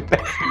reminds me of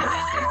Benny.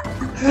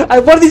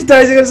 And one of these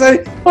days I'm going to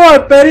say, "All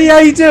right, Benny, how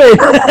you doing?"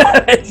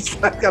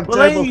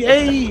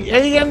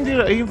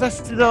 He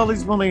invested all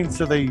his money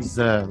into these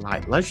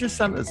like leisure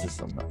centres or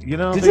something.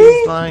 Did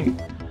he?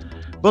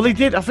 Well, he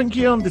did. I think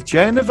he owned a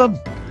chain of them.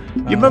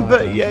 You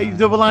remember? Yeah,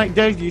 they were like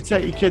days you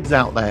take your kids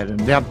out there, and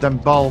they had them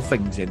ball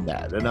things in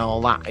there and all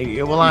that.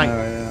 It were like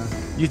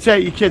you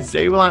take your kids.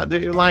 They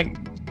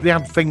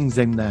had things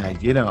in there,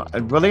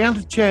 And well, he had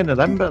a chain of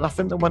them, but I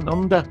think they went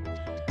under.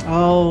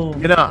 Oh,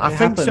 I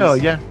think so.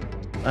 Yeah.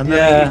 And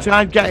then he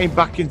tried getting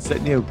back into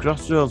New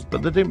Crossroads,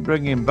 but they didn't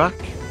bring him back.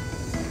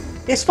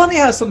 It's funny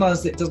how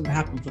sometimes it doesn't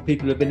happen for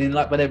people who've been in,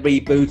 like when they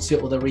reboot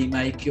it or they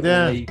remake it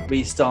or they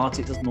restart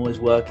it, doesn't always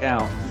work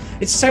out.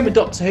 It's the same with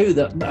Doctor Who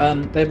that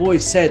they've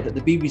always said that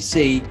the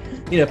BBC,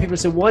 people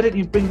say, why didn't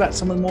you bring back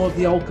some more of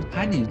the old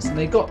companions? And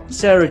they got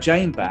Sarah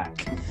Jane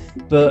back,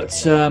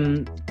 but I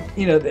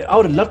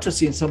would have loved to have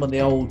seen some of the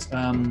old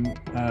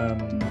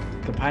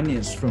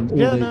companions from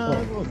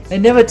all they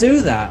never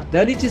do that.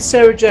 They only did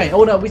Sarah Jane.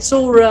 Oh no, we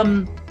saw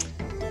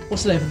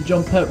what's her name from the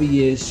John Pertwee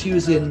years? She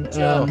was in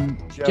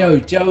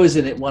Jo was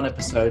in it one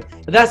episode,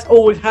 but that's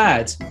all we've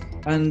had.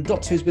 And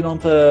Doctor Who's been on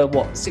for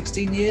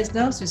 16 years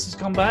now since he's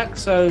come back.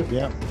 So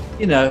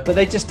but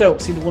they just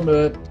don't seem to want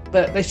to.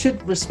 But they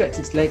should respect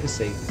its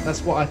legacy.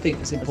 That's what I think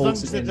is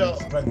important. As long as they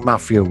don't bring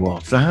Matthew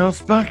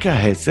Waterhouse back, I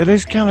hated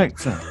his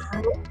character.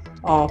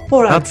 Oh,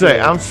 poor Andrew. That's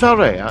it. I'm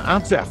sorry. I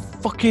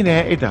fucking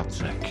hated that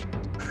trick.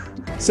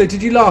 So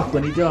did you laugh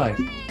when he died?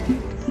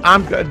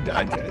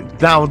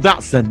 Now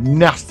that's a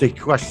nasty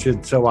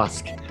question to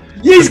ask.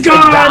 He's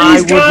gone!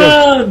 He's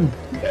gone!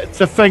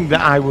 It's a thing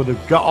that I would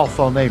have got off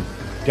on him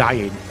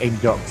dying in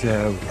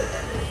Doctor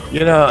Who.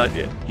 Yeah,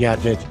 I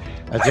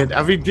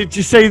did. Did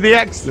you see the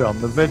extra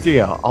on the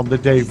video, on the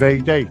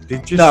DVD?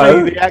 Did you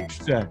see the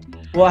extra?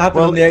 What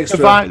happened on the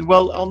extra?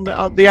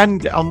 At the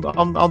end,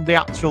 on the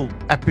actual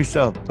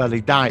episode where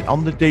he died,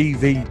 on the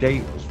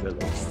DVD it was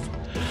released.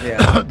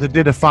 Yeah. They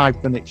did a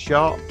 5-minute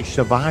short. He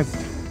survived.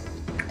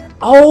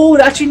 Oh,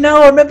 actually,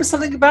 no, I remember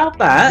something about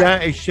that. Yeah,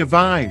 he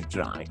survived,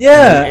 right?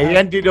 Yeah. He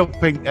ended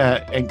up in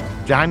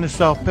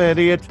dinosaur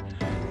period,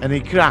 and he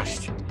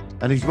crashed,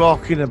 and he's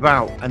walking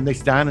about, and this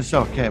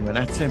dinosaur came and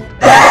ate him.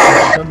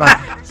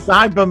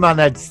 Cyberman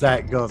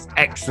headset goes,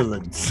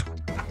 excellent.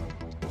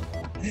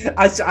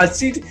 I'd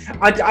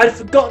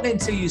forgotten it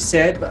until you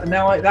said, but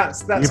now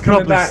that's You're coming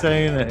probably back.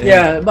 saying it.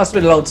 Yeah, it must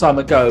have been a long time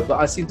ago, but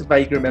I seem to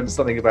vaguely remember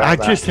something about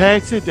that. I just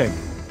hated him.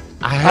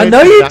 I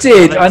know you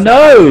did. I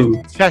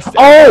know.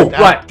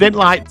 I didn't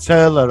like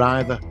Taylor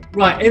either.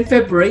 Right, in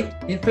February,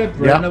 I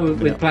know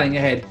we're planning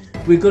ahead.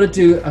 We've got to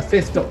do a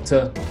 5th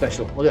Doctor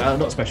special. Well,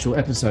 not special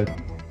episode.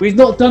 We've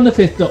not done the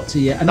 5th Doctor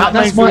yet, and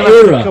that's my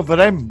era. To cover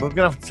him. We're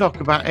gonna have to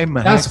talk about him.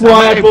 That's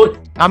why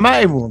I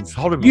met him once.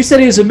 Horrible. You said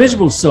he was a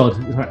miserable sod.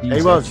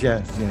 He was,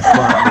 yes.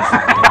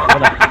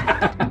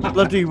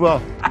 Bloody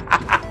what?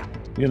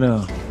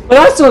 But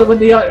I saw it when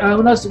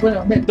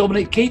I met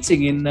Dominic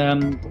Keating in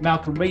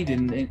Malcolm Reed,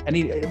 and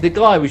the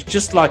guy was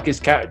just like his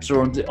character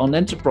on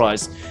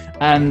Enterprise,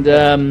 and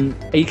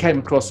he came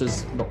across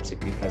as not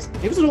particularly pleasant.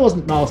 He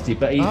wasn't nasty,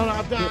 but he.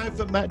 I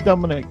haven't met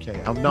Dominic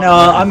Keating.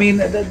 I mean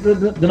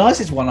the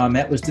nicest one I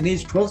met was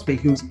Denise Crosby,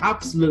 who was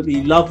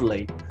absolutely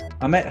lovely.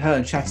 I met her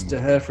and chatted to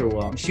her for a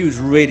while. She was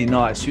really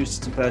nice. She was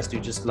just a person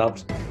who just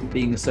loved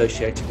being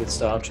associated with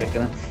Star Trek.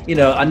 And,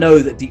 I know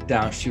that deep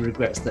down she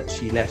regrets that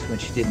she left when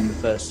she did in the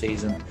first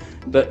season.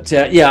 But,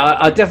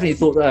 I definitely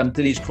thought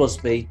Denise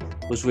Crosby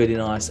was really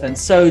nice, and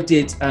so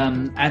did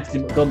Anthony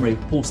Montgomery,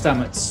 Paul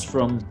Stamets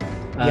from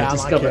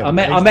Discovery.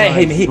 Like I met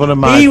him. He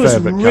was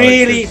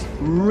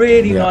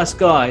really nice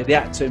guy. The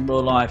actor in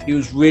real life, he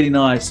was really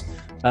nice.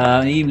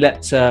 He even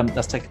let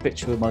us take a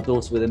picture with my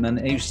daughter with him, and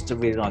he was just a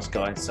really nice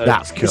guy. So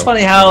that's cool. It's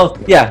funny how,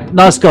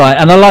 nice guy,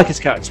 and I like his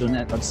character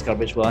on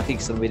Discovery as well. I think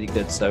he's done really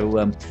good. So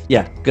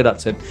good up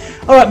to him.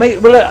 All right,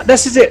 mate. Well,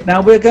 this is it.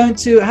 Now we're going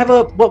to have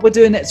what we're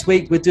doing next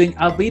week. We're doing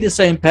I'll Be the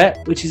Same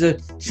Pet, which is a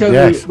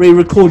show we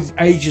recorded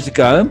ages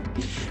ago.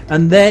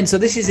 And then, so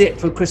this is it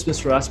for Christmas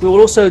for us. We will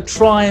also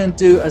try and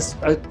do a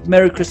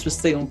Merry Christmas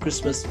thing on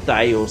Christmas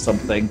Day or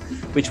something,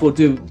 which we'll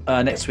do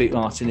next week,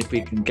 Martin, if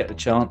we can get the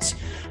chance.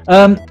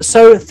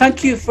 So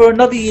thank you for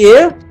another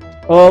year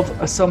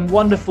of some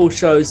wonderful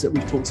shows that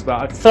we've talked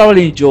about. I've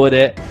thoroughly enjoyed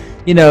it.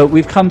 You know,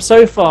 we've come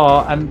so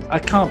far, and I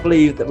can't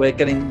believe that we're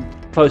getting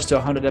close to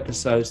 100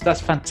 episodes.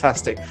 That's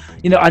fantastic.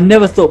 You know, I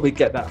never thought we'd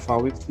get that far.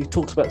 We've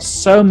talked about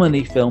so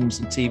many films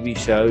and TV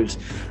shows,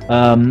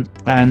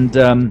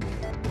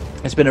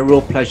 it's been a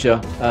real pleasure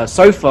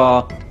so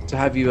far to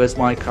have you as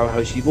my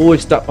co-host. You've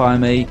always stuck by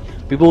me.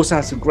 We've also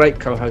had some great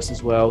co-hosts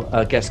as well,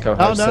 guest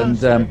co-hosts, and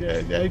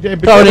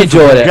thoroughly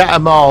enjoyed it. Get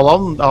them all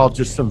on, or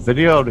just some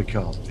video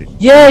recording.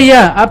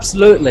 Yeah,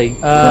 absolutely.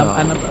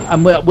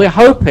 And we're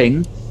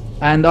hoping,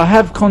 and I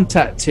have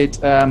contacted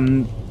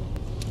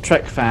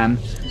Trek Fan,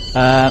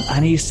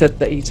 and he said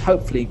that he's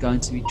hopefully going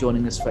to be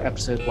joining us for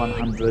episode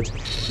 100,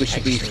 which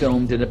should be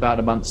filmed in about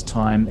a month's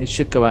time. It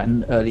should go out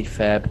in early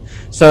Feb.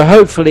 So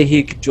hopefully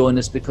he could join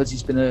us, because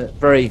he's been a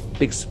very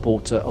big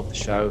supporter of the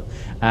show,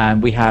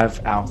 and we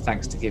have our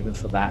thanks to give him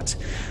for that.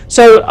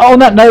 So on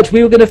that note,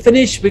 we were going to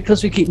finish,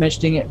 because we keep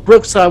mentioning it,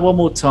 Brookside one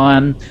more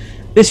time.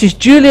 This is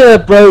Julia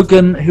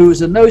Brogan, who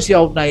is a nosy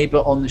old neighbour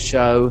on the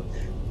show.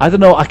 I don't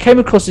know, I came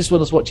across this when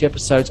I was watching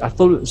episodes. I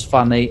thought it was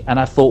funny, and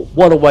I thought,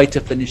 what a way to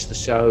finish the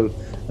show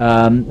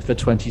for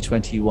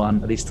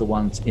 2021, at least the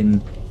ones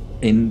in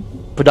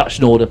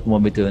production order from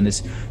when we're doing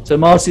this. So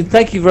Martin,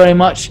 thank you very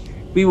much.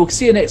 We will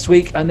see you next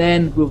week, and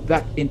then we'll be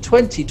back in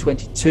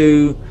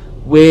 2022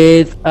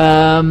 with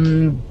I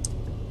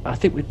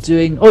think we're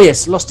doing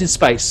Lost in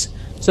Space.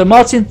 So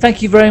Martin,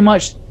 thank you very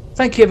much.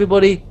 Thank you,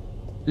 everybody.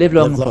 Live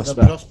long and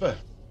prosper.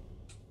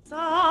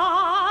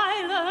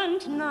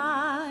 Silent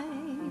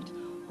night,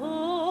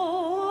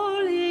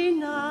 holy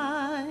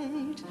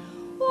night,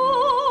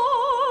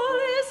 all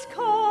is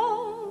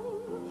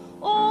calm,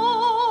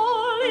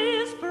 all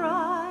is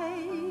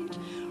bright,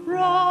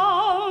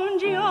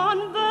 round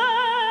yon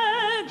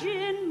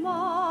virgin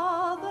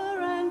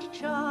mother and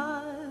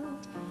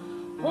child,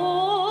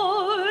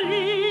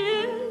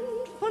 holy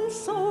infant,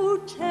 so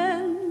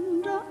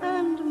tender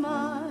and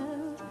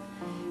mild,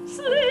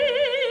 sleep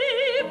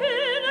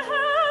in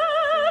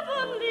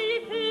heavenly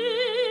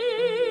peace,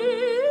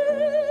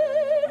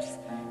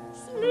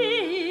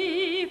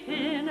 sleep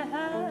in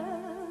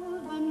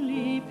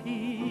heavenly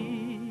peace.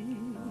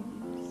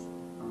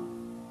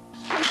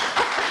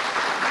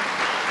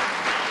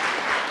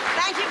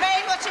 Thank you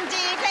very much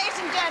indeed, ladies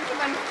and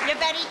gentlemen. You're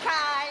very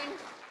kind.